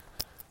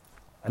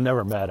 I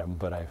never met him,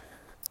 but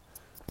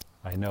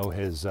I know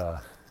his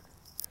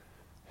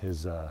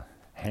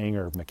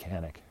hangar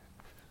mechanic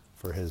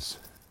for his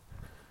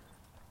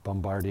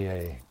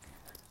Bombardier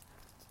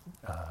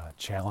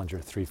Challenger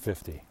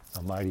 350,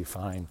 a mighty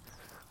fine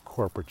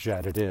corporate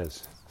jet it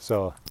is.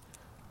 So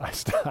I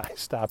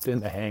stopped in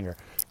the hangar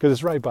because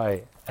it's right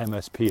by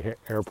MSP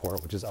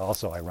Airport, which is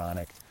also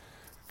ironic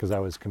because I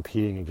was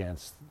competing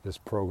against this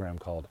program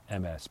called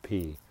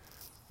MSP,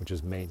 which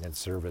is Maintenance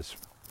Service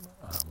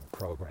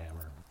Program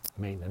or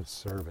Maintenance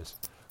Service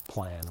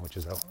Plan, which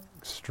is an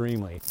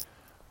extremely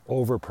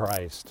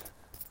overpriced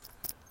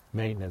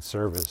maintenance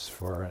service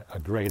for a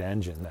great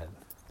engine that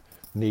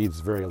needs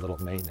very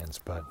little maintenance.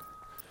 But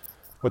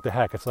what the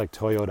heck, it's like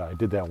Toyota. I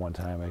did that one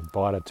time. I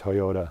bought a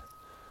Toyota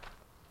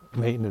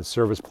maintenance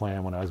service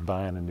plan when I was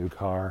buying a new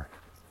car.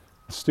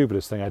 The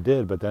stupidest thing I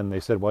did, but then they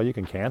said, well, you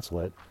can cancel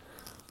it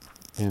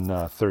in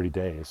 30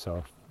 days.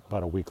 So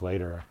about a week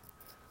later,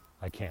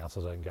 I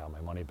canceled it and got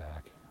my money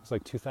back. It's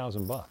like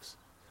 $2,000,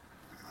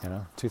 you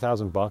know,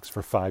 $2,000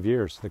 for 5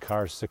 years. The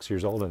car is 6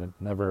 years old and it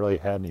never really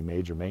had any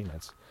major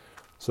maintenance.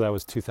 So that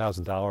was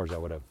 $2,000 I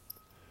would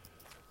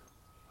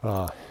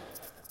have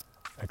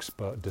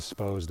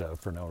disposed of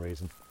for no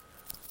reason.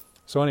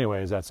 So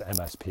anyways, that's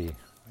MSP.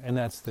 And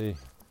that's the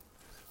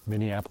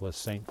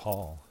Minneapolis-St.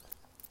 Paul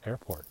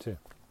airport too.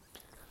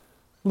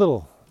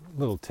 Little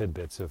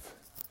tidbits of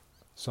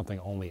something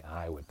only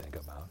I would think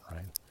about,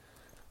 right?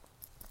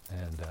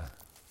 And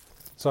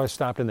so I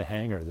stopped in the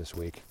hangar this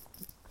week,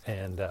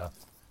 and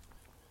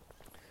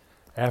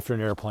after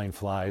an airplane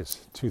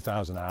flies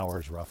 2,000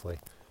 hours roughly,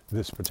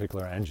 this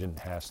particular engine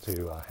has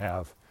to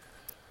have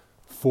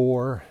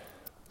 4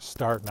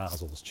 start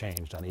nozzles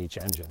changed on each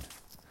engine.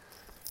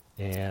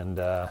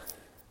 And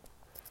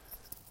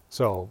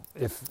so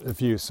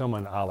if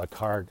someone a la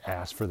carte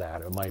asked for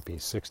that, it might be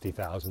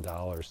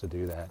 $60,000 to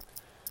do that.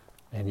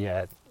 And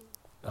yet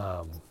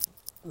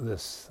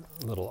this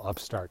little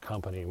upstart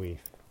company,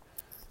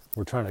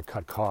 we're trying to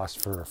cut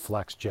costs for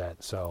FlexJet,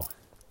 so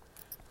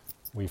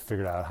we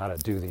figured out how to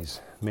do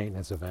these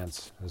maintenance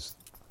events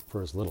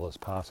for as little as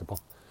possible.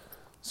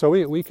 So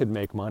we could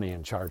make money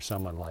and charge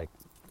someone like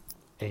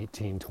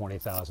 $18,000,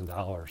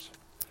 $20,000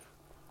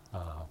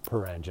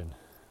 per engine,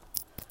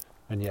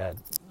 and yet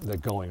the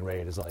going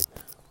rate is like,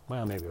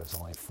 well, maybe it was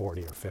only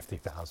 40 or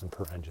 50,000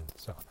 per engine,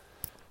 so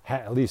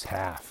at least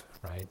half,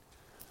 right?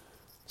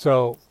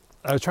 So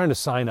I was trying to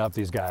sign up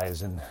these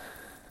guys in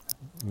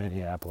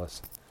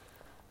Minneapolis,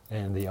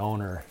 and the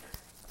owner,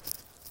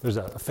 there's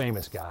a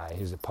famous guy,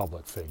 he's a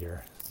public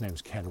figure, his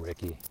name's Ken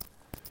Rickey,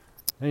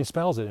 and he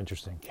spells it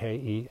interesting,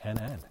 Kenn.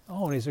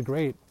 Oh, and he's a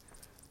great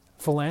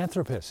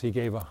philanthropist. He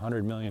gave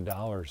 $100 million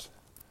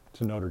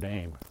to Notre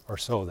Dame, or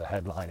so the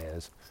headline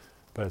is,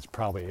 but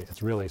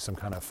it's really some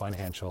kind of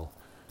financial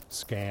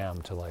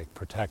scam to like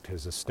protect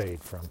his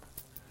estate from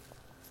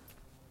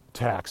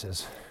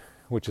taxes,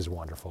 which is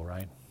wonderful,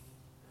 right?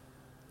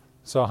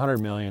 So $100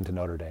 million to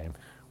Notre Dame,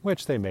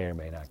 which they may or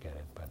may not get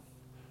it, but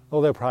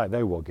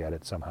they will get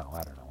it somehow.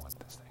 I don't know what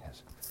this thing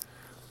is,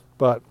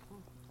 but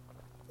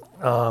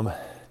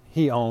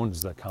he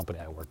owns the company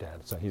I worked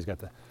at, so he's got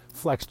the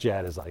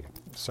FlexJet is like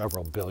a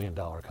several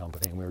billion-dollar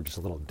company, and we were just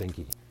a little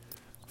dinky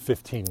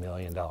 $15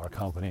 million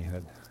company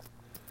that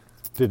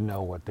didn't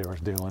know what they were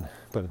doing,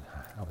 but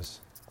I was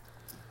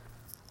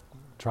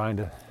trying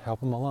to help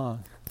them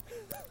along,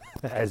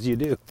 as you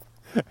do.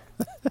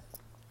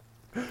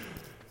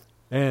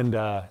 And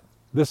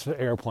this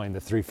airplane,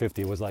 the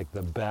 350, was like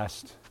the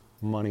best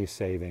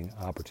money-saving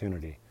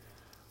opportunity.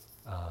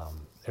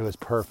 It was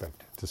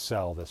perfect to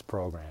sell this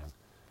program.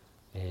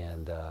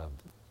 And I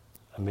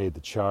made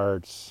the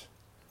charts,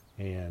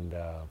 and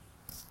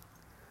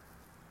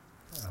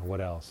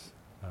what else?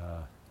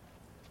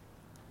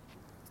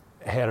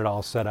 Had it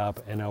all set up,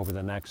 and over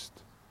the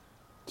next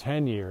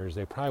 10 years,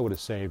 they probably would have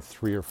saved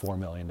 $3 or $4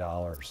 million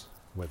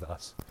with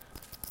us.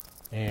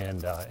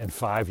 And in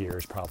 5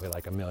 years, probably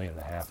like $1.5 million.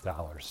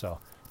 So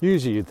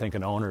usually you'd think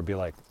an owner would be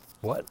like,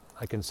 what?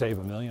 I can save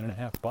 $1.5 million?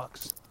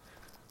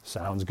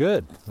 Sounds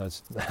good.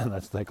 Let's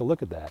take a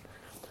look at that.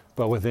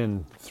 But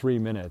within 3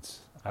 minutes,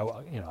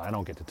 I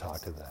don't get to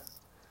talk to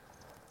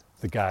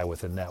the guy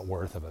with a net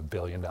worth of $1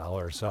 billion,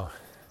 so,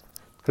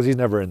 because he's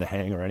never in the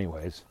hangar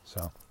anyways.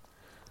 So,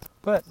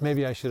 but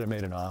maybe I should have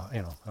made an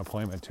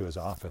appointment to his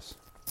office.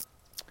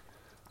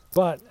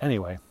 But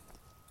anyway,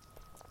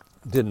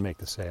 didn't make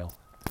the sale.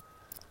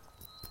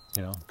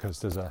 Because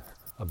does a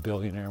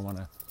billionaire want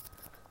to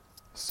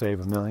save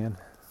 $1 million?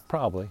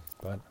 Probably,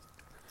 but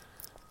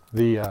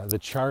the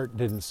chart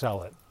didn't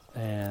sell it,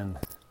 and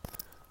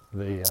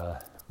the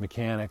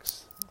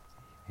mechanics,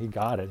 he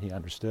got it, he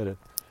understood it,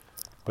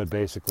 but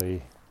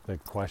basically the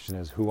question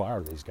is, who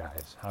are these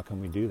guys? How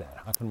can we do that?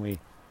 How can we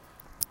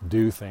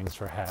do things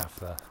for half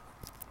the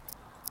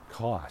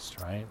cost,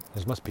 right?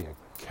 There must be a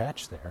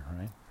catch there,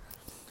 right?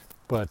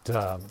 But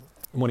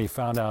when he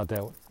found out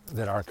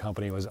that our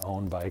company was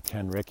owned by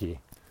Ken Rickey,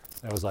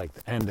 that was like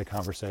the end of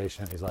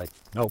conversation. He's like,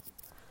 nope,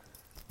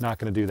 not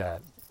going to do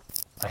that.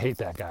 I hate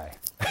that guy.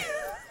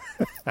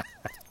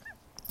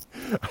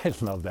 I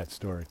love that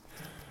story.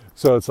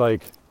 So it's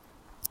like,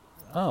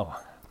 oh,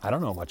 I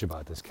don't know much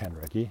about this Ken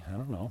Rickey. I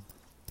don't know.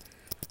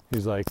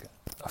 He's like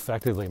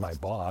effectively my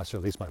boss, or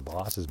at least my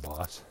boss's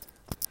boss.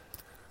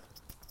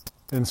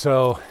 And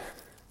so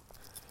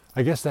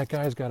I guess that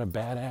guy's got a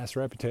badass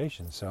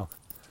reputation. So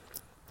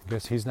I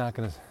guess he's not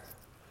going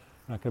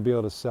to be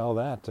able to sell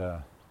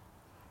that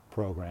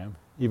program,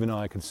 even though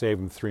I could save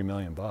him $3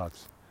 million.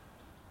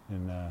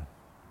 And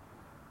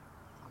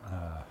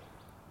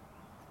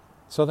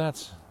so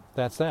that's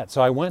that.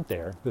 So I went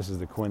there. This is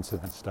the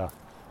coincidence stuff.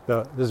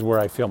 This is where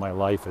I feel my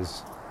life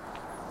is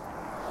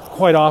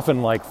quite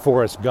often like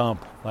Forrest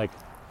Gump. Like,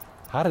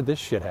 how did this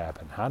shit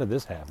happen? How did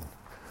this happen?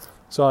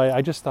 So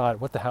I just thought,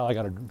 what the hell? I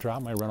got to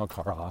drop my rental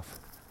car off.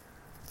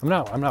 I'm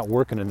not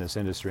working in this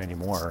industry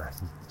anymore.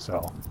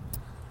 So,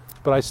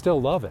 but I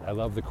still love it. I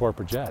love the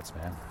corporate jets,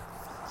 man.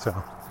 So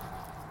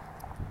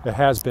it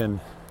has been,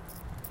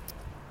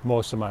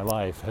 most of my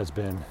life has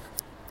been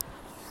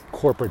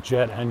corporate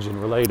jet engine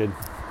related.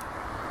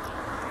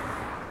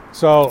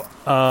 So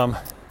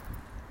I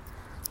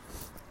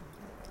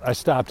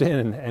stopped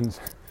in, and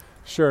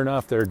sure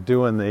enough, they're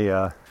doing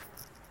the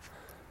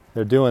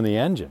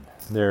engine.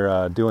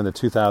 They're doing the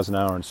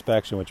 2,000-hour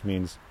inspection, which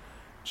means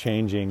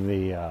changing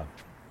the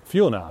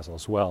fuel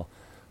nozzles. Well,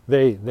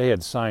 they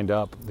had signed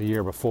up the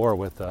year before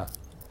with the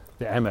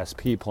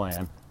MSP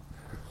plan,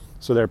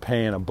 so they're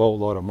paying a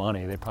boatload of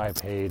money. They probably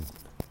paid,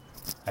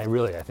 I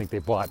think they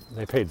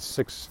paid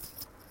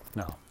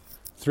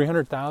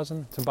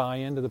 $300,000 to buy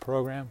into the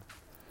program.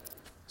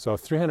 So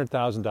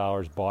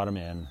 $300,000 bought them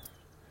in,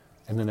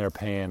 and then they're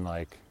paying,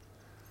 like,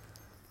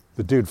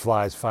 the dude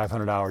flies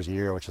 500 hours a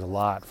year, which is a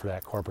lot for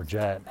that corporate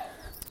jet.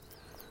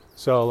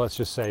 So let's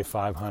just say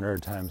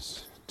 500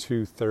 times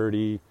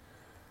 230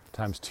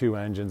 times 2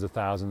 engines,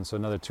 1,000, so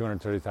another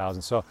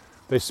 230,000. So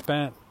they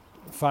spent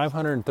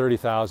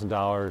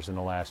 $530,000 in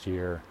the last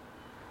year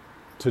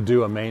to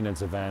do a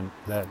maintenance event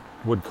that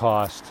would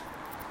cost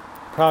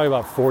probably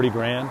about 40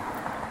 grand.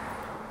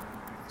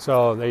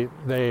 So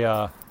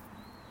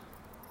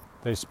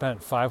they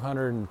spent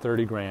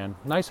 530 grand.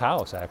 Nice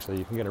house, actually.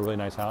 You can get a really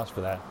nice house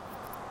for that.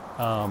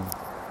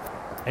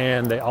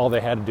 And all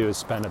they had to do is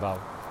spend about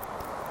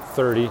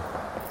 30,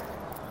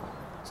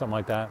 something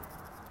like that.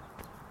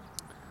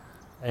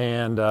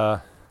 And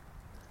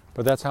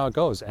but that's how it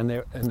goes. And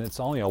it's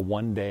only a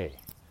 1 day.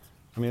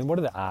 I mean, what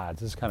are the odds?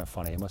 This is kind of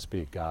funny. It must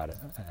be God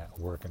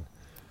working.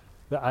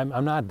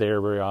 I'm not there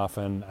very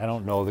often. I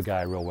don't know the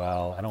guy real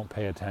well. I don't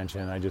pay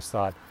attention. I just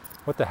thought,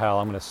 what the hell?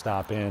 I'm going to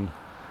stop in.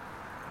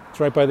 It's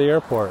right by the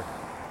airport.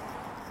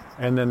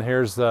 And then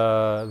here's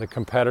the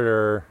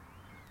competitor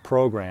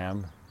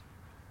program,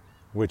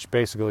 which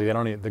basically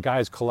the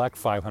guys collect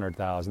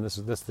 500,000. This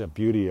is the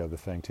beauty of the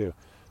thing too.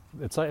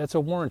 It's a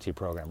warranty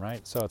program,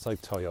 right? So it's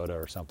like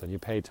Toyota or something. You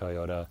pay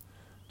Toyota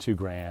 $2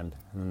 grand,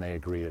 and then they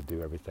agree to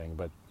do everything.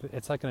 But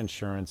it's like an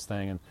insurance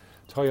thing, and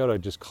Toyota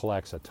just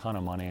collects a ton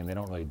of money, and they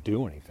don't really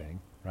do anything,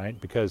 right?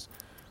 Because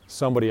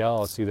somebody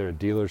else, either a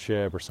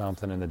dealership or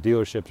something, and the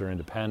dealerships are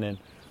independent.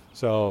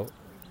 So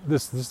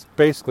this is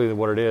basically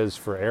what it is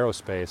for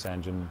aerospace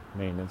engine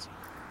maintenance.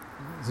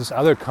 This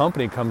other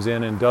company comes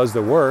in and does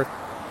the work,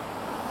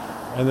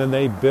 and then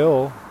they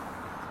bill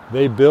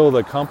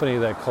the company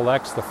that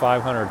collects the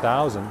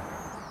 500,000,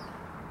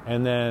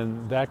 and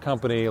then that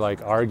company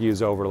like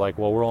argues over like,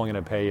 well, we're only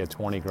going to pay you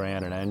 20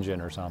 grand an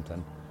engine or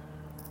something,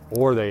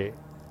 or they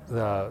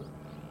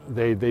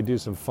do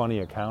some funny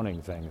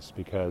accounting things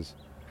because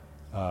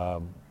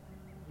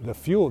the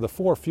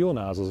 4 fuel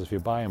nozzles, if you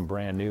buy them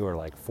brand new, are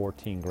like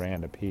 14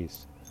 grand a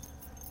piece.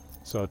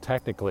 So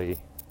technically,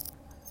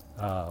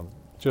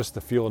 just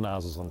the fuel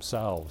nozzles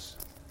themselves,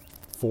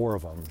 4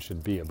 of them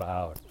should be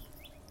about,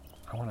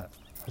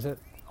 is it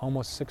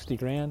almost 60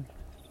 grand?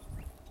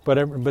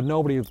 But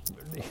nobody,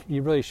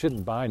 you really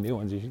shouldn't buy new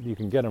ones. You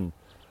can get them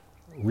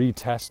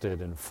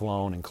retested and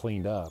flown and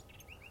cleaned up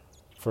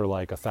for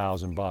like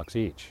 $1,000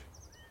 each.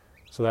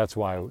 So that's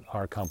why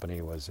our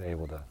company was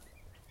able to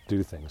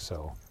do things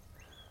so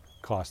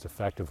cost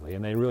effectively.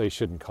 And they really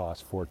shouldn't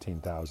cost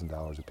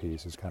 $14,000 a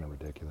piece. It's kind of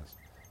ridiculous.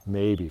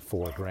 maybe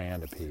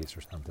 $4,000 a piece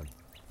or something.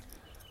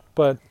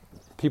 But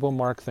people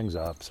mark things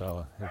up,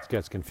 so it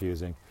gets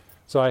confusing.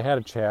 So I had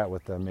a chat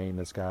with the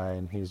maintenance guy,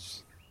 and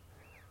he's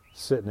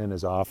sitting in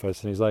his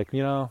office, and he's like,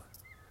 I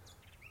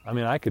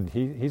mean,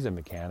 he's a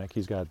mechanic.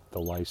 He's got the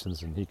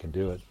license, and he can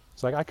do it.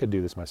 It's like, I could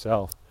do this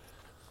myself,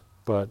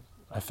 but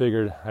I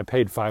figured I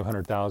paid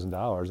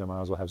 $500,000. I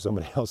might as well have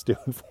somebody else do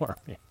it for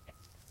me.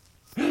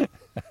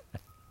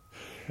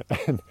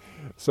 And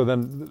so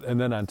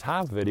then on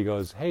top of it, he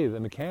goes, hey, the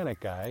mechanic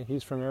guy,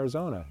 he's from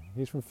Arizona.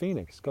 He's from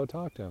Phoenix. Go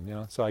talk to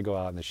him, So I go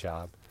out in the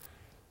shop,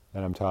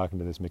 and I'm talking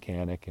to this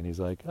mechanic, and he's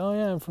like, oh,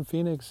 yeah, I'm from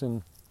Phoenix.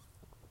 And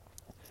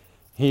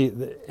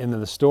then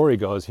the story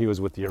goes, he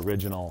was with the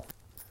original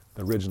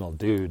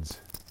dudes.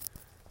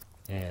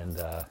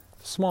 And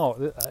small,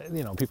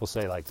 people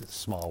say, like,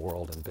 small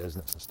world in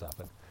business and stuff.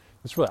 And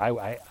it's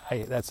really,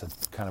 that's a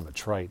kind of a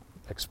trite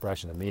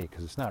expression to me,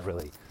 because it's not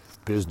really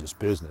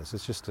business.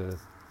 It's just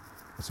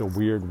it's a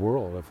weird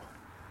world of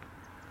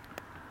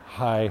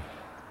high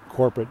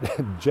corporate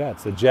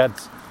jets. The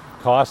jets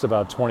cost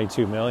about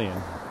 $22 million,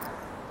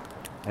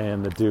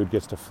 and the dude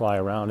gets to fly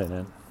around in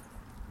it.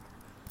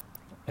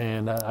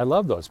 And I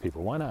love those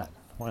people. Why not?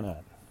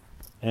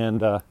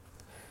 And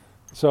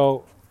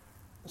so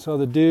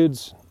the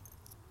dude's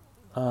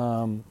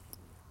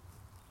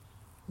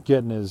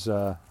getting his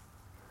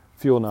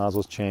fuel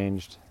nozzles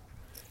changed,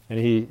 and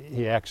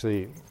he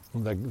actually,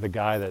 the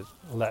guy that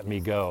let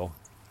me go,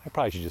 I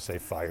probably should just say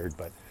fired,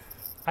 but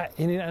I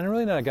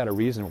really not got a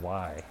reason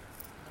why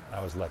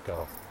I was let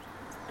go.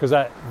 Because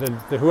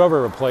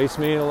whoever replaced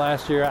me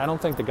last year, I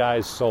don't think the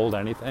guys sold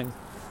anything.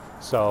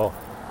 So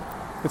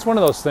it's one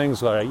of those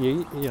things where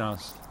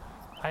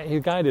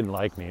the guy didn't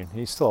like me.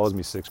 He still owes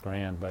me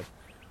 $6,000, but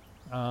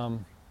I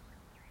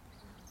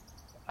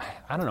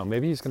don't know.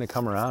 Maybe he's going to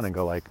come around and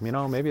go like,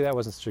 maybe that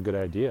wasn't such a good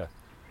idea.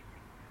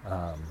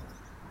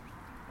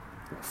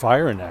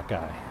 Firing that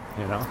guy,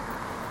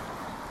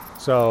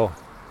 So,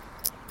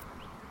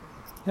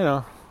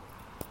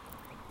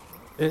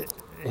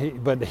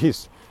 but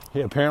he's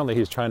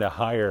trying to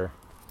hire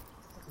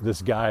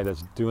this guy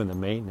that's doing the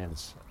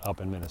maintenance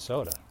up in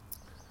Minnesota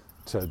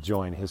to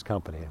join his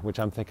company, which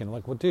I'm thinking,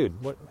 like, well, dude,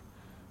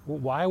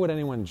 why would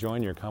anyone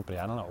join your company?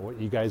 I don't know. What,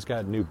 you guys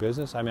got new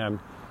business? I mean,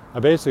 I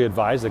basically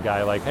advised the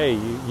guy, like, hey,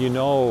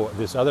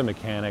 this other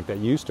mechanic that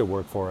used to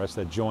work for us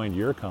that joined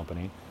your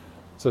company.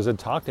 So I said,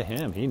 talk to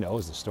him. He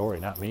knows the story,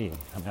 not me.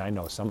 I mean, I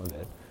know some of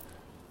it.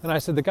 And I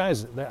said,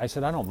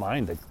 I don't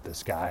mind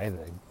this guy,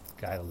 the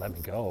guy that let me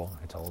go.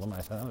 I told him,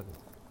 I said,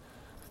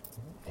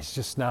 he's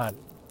just not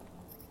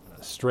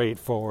a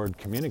straightforward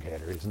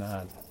communicator. He's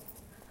not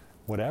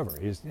whatever.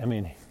 I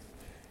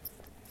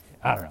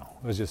don't know.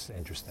 It was just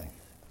interesting.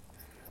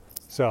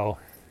 So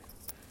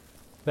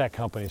that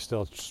company's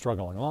still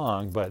struggling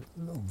along, but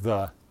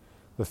the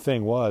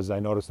thing was, I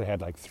noticed they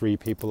had like 3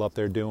 people up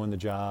there doing the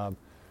job.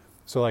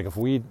 So like if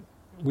we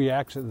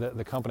actually,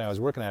 the company I was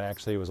working at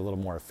actually was a little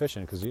more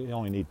efficient because you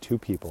only need 2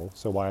 people.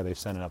 So why are they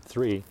sending up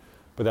 3?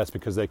 But that's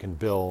because they can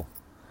bill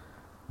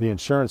the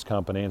insurance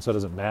company, and so it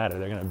doesn't matter.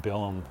 They're going to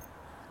bill them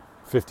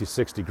 50,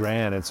 60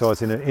 grand, and so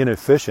it's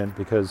inefficient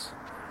because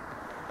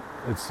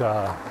it's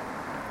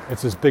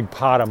this big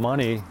pot of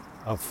money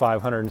of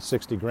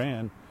 560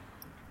 grand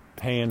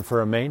paying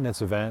for a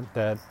maintenance event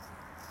that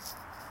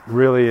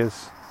really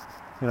is,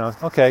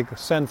 okay,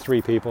 send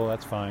 3 people,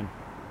 that's fine.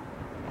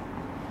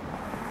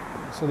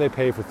 So they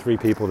pay for 3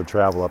 people to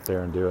travel up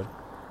there and do it.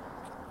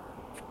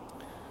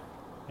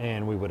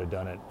 And we would have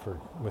done it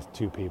with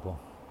 2 people.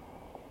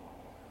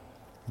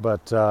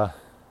 But,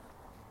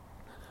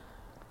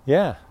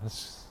 yeah, it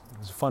was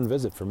a fun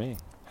visit for me.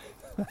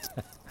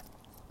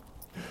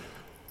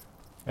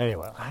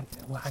 Anyway,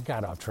 I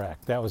got off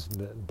track. That was,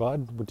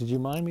 Bud, did you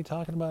mind me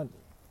talking about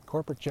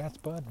corporate jets,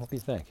 Bud? What do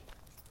you think?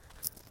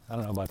 I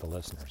don't know about the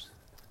listeners.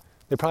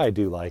 They probably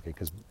do like it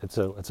because it's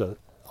a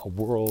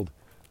world,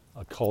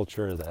 a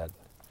culture that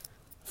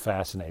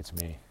fascinates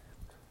me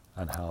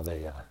on how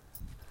they,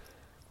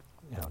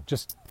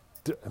 just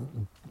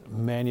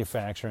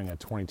manufacturing a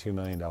 $22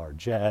 million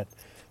jet,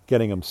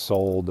 getting them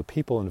sold, the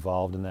people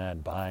involved in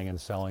that, buying and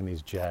selling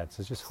these jets,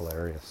 it's just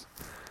hilarious.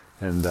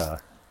 And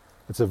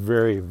it's a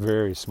very,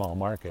 very small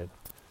market.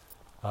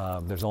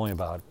 There's only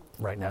about,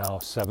 right now,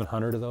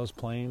 700 of those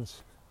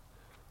planes.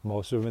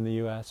 Most of them in the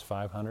U.S.,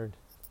 500.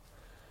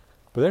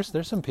 But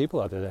there's some people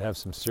out there that have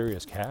some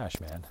serious cash,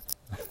 man.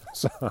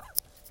 So,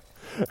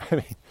 I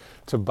mean,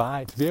 to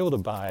be able to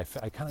buy,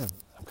 I'm kind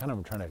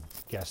of trying to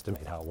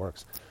guesstimate how it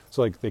works.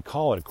 So, like, they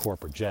call it a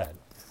corporate jet,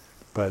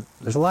 but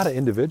there's a lot of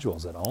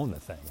individuals that own the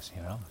things,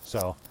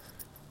 So,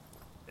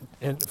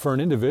 and for an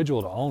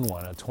individual to own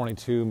one, a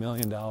 $22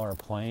 million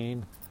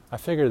plane, I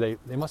figure they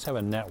must have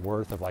a net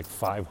worth of like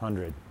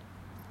 $500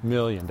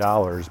 million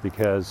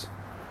because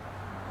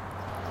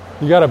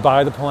you got to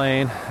buy the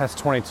plane, that's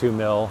 22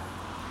 mil.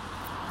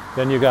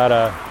 Then you got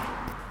to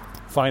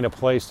find a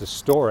place to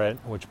store it,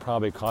 which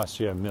probably costs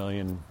you $1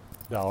 million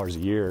a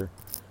year.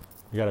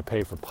 You got to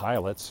pay for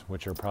pilots,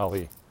 which are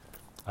probably,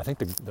 I think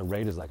the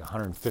rate is like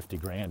 150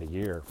 grand a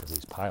year for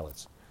these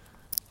pilots.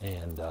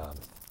 And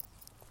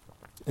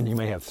And you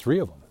may have 3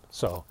 of them.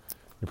 So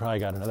you probably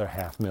got another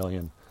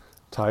 $500,000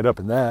 tied up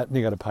in that, and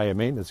you got to pay a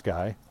maintenance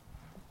guy,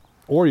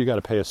 or you got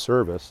to pay a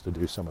service to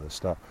do some of this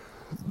stuff.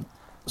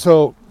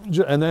 So,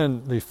 and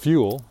then the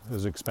fuel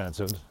is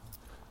expensive.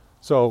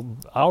 So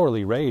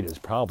hourly rate is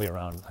probably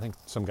around, I think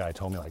some guy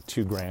told me like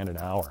 $2,000 an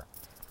hour.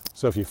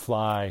 So if you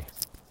fly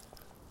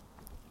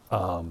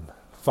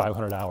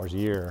 500 hours a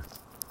year,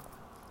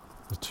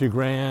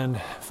 $2,000,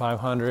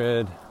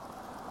 500,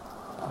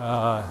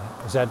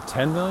 is that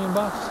 10 million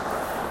bucks?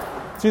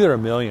 It's either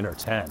 $1 million or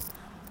 10,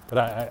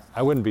 but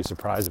I wouldn't be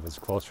surprised if it's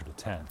closer to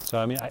 10. So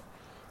I mean,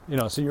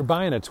 so you're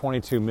buying a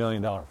 $22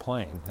 million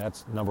plane.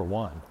 That's number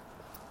one.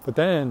 But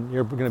then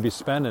you're going to be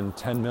spending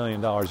 $10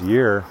 million a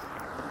year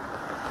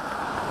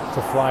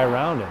to fly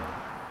around in it,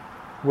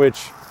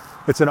 which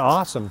it's an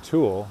awesome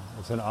tool.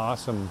 It's an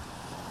awesome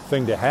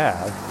thing to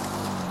have.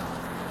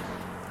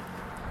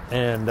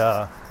 And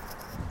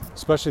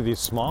especially these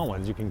small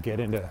ones, you can get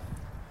into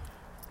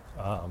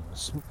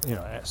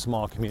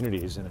small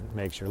communities, and it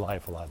makes your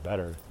life a lot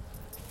better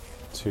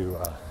to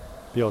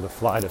be able to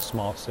fly to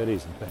small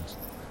cities and things.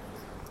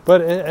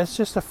 But it's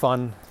just a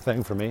fun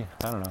thing for me.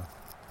 I don't know.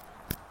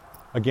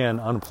 Again,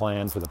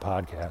 unplanned for the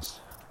podcast.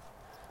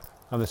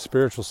 On the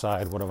spiritual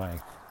side,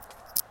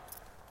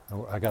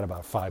 I got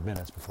about 5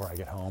 minutes before I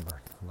get home,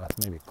 or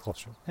maybe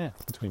closer,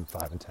 between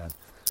 5 and 10.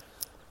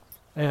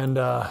 And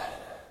the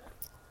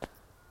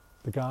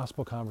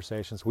gospel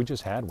conversations, we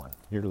just had one.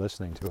 You're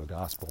listening to a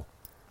gospel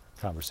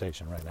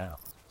conversation right now.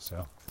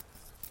 So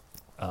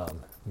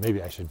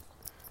maybe I should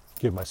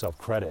give myself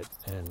credit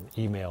and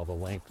email the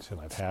link to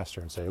my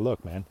pastor and say,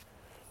 look, man,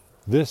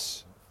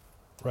 this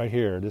right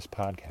here, this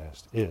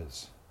podcast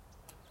is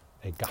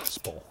a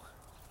gospel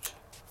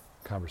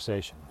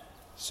conversation.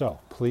 So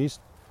please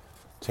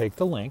take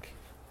the link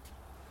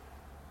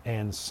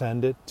and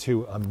send it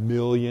to 1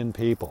 million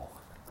people.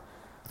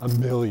 1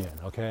 million,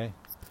 okay?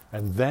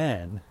 And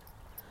then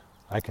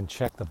I can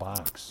check the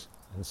box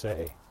and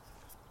say,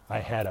 I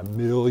had 1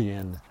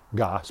 million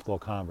gospel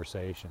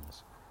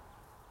conversations.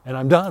 And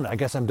I'm done. I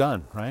guess I'm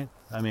done, right?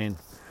 I mean,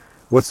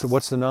 what's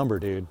the number,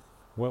 dude?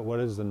 What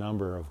is the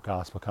number of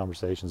gospel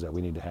conversations that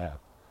we need to have?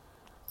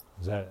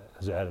 Is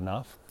that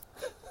enough?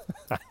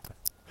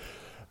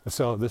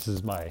 So this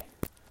is my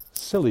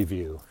silly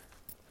view,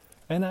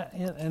 and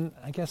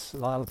I guess a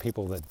lot of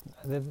people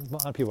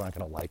aren't going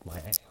to like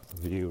my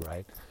view,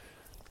 right?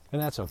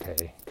 And that's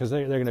okay, because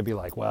they're going to be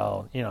like,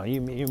 well,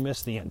 you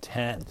missed the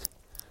intent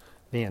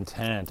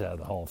of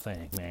the whole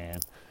thing, man.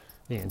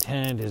 The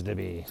intent is to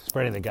be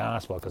spreading the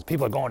gospel because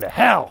people are going to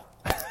hell.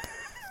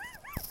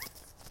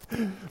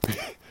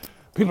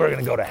 People are going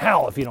to go to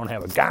hell if you don't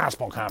have a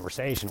gospel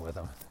conversation with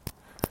them.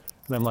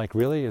 And I'm like,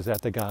 really? Is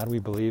that the God we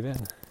believe in?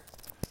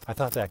 I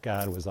thought that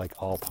God was like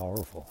all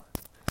powerful.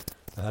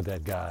 I thought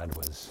that God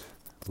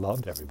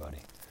loved everybody.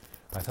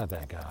 I thought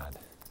that God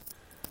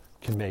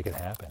can make it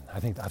happen. I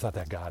thought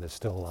that God is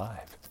still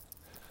alive.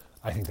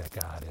 I think that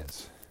God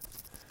is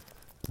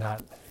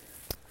not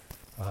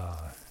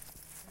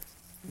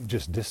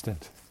just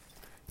distant.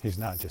 He's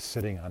not just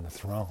sitting on the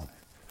throne,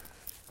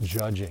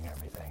 judging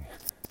everything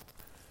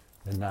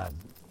and not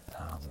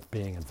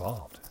being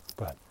involved.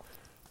 But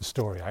the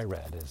story I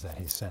read is that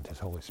he sent his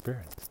Holy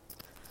Spirit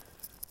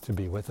to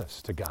be with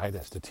us, to guide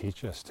us, to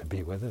teach us, to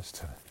be with us,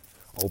 to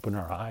open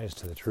our eyes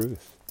to the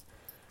truth.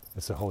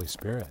 It's the Holy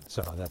Spirit.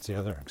 So that's the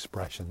other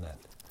expression that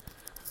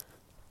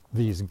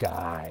these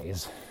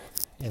guys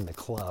in the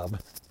club,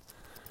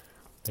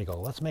 they go,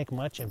 let's make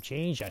much of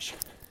Jesus.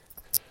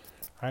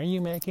 Are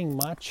you making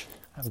much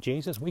of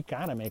Jesus? We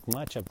got to make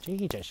much of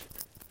Jesus.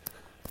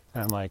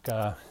 And I'm like,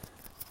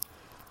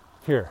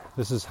 here,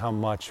 this is how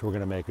much we're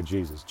going to make of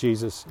Jesus.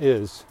 Jesus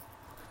is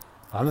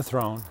on the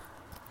throne,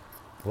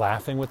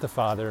 laughing with the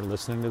Father,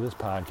 listening to this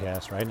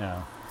podcast right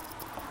now.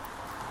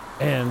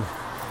 And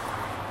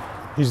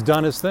he's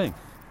done his thing.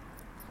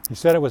 He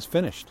said it was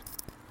finished.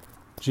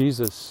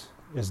 Jesus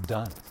is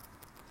done.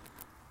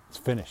 It's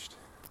finished.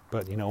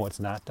 But you know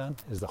what's not done?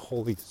 Is the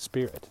Holy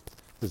Spirit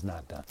is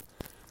not done.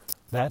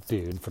 That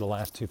dude, for the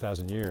last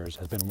 2,000 years,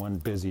 has been one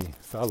busy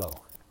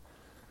fellow.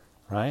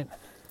 Right?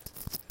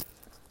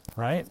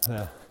 Right?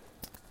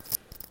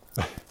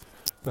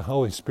 The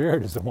Holy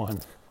Spirit is the one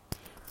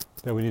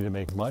that we need to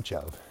make much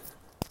of.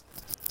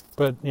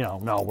 But,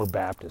 no, we're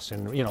Baptists.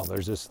 And,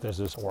 there's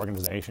this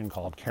organization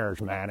called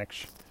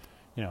Charismatics.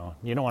 You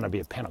don't want to be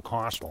a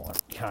Pentecostal or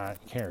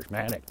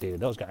charismatic, dude.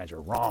 Those guys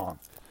are wrong.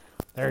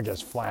 They're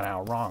just flat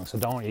out wrong. So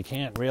you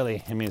can't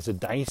really, it's a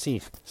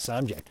dicey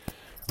subject.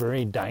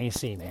 Very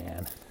dicey,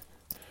 man.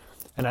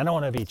 And I don't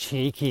want to be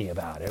cheeky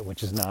about it,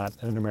 which is not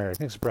an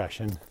American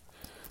expression,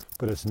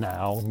 but it's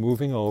now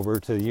moving over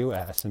to the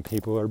U.S. and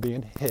people are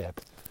being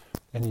hip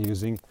and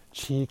using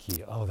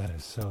cheeky. Oh, that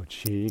is so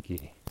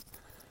cheeky.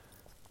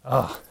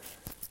 Oh,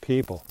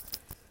 people.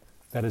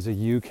 That is a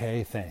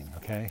UK thing,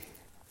 okay?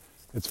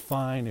 It's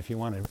fine if you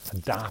want to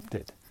adopt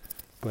it,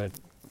 but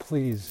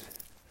please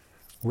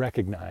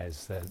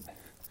recognize that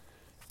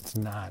it's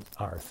not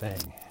our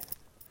thing.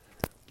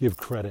 Give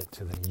credit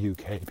to the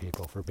UK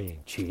people for being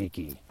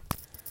cheeky.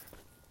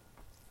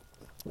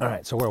 All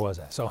right, so where was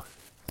I? So,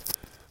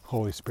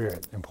 Holy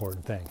Spirit,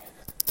 important thing.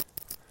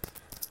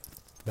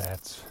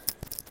 That's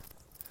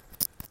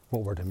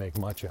what we're to make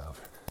much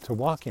of. To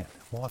walk in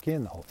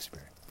the Holy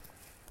Spirit.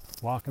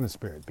 Walk in the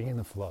Spirit, be in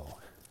the flow.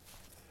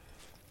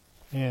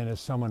 And as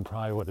someone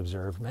probably would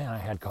observe, man, I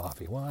had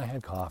coffee. Well, I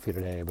had coffee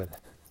today, but I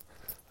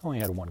only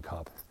had 1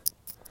 cup.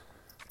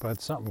 But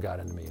something got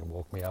into me and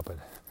woke me up, and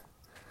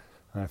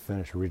I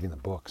finished reading the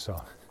book. So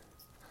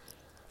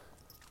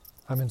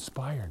I'm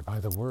inspired by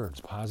the words,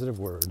 positive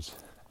words,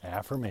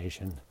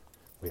 affirmation.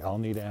 We all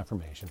need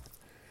affirmation.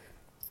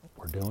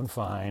 We're doing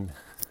fine.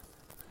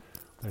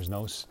 There's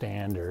no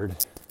standard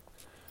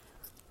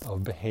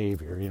of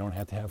behavior. You don't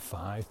have to have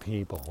 5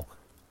 people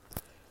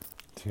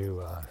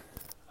to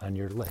on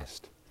your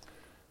list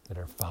that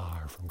are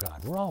far from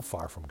God. We're all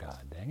far from God,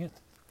 dang it.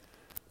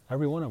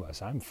 Every one of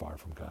us. I'm far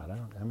from God.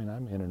 I'm in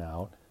and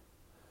out.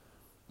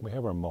 We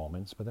have our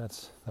moments, but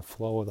that's the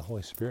flow of the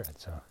Holy Spirit.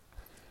 So,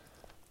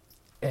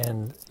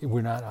 and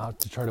we're not out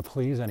to try to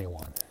please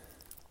anyone.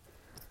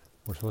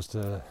 We're supposed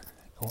to,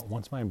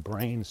 once my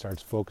brain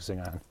starts focusing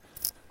on,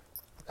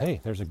 hey,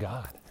 there's a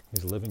God.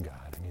 He's a living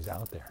God, and He's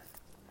out there.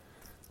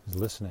 He's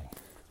listening.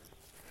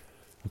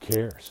 Who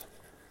cares?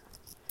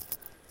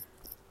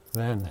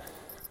 Then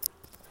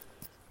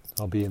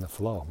I'll be in the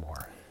flow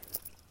more.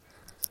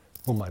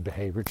 Will my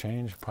behavior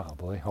change?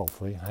 Probably,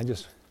 hopefully. I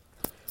just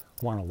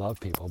want to love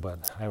people,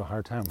 but I have a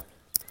hard time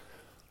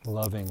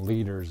loving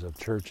leaders of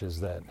churches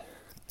that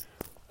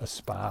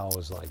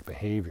espouse like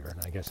behavior,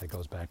 and I guess it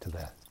goes back to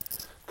that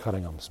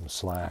cutting them some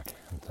slack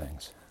and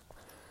things.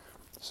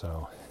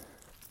 So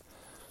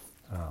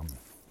I'm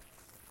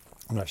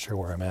not sure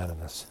where I'm at in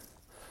this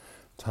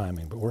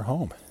timing, but we're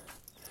home.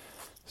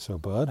 So,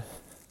 bud,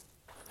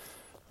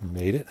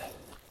 made it,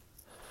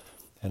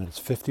 and it's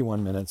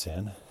 51 minutes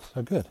in,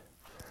 so good.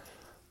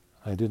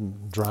 I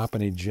didn't drop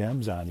any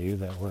gems on you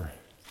that were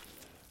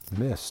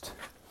missed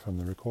from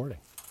the recording.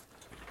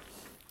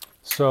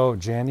 So,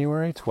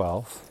 January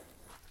 12th,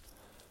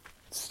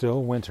 it's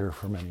still winter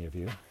for many of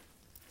you.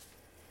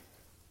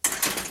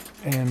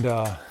 And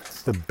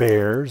the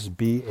Bears,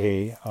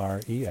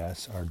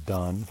 B-A-R-E-S, are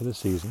done for the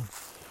season.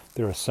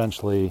 They're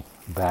essentially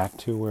back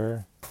to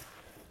where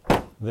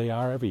they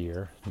are every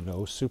year.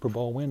 No Super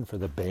Bowl win for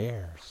the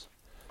Bears.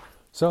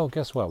 So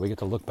guess what? We get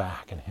to look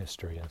back in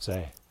history and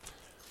say,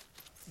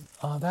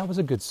 oh, that was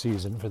a good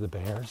season for the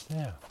Bears.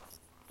 Yeah,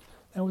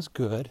 that was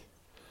good.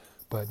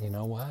 But you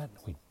know what?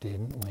 We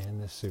didn't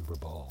win the Super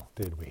Bowl,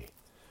 did we?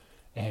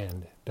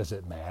 And does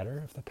it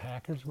matter if the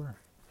Packers were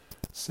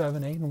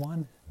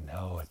 7-8-1?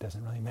 No, it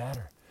doesn't really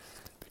matter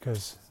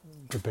because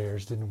the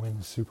Bears didn't win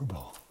the Super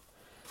Bowl.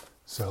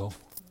 So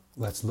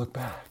let's look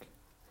back.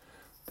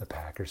 The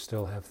Packers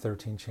still have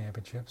 13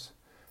 championships,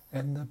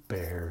 and the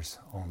Bears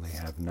only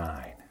have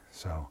 9.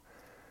 So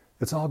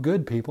it's all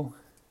good, people.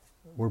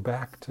 We're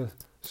back to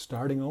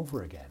starting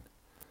over again.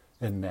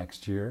 And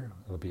next year,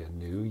 it'll be a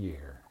new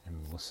year, and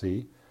we'll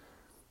see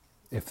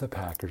if the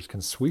Packers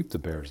can sweep the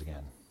Bears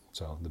again.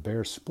 So the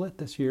Bears split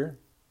this year,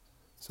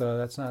 so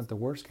that's not the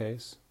worst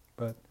case,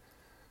 but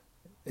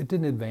it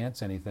didn't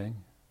advance anything.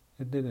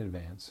 It didn't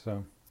advance.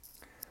 So,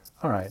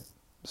 all right,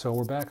 so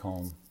we're back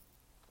home.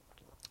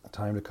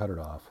 Time to cut it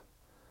off.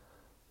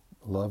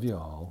 Love you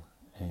all,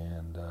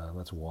 and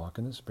let's walk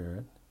in the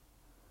Spirit,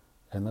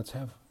 and let's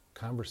have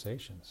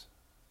conversations.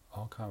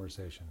 All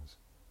conversations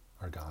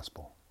are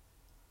gospel.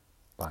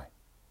 Bye.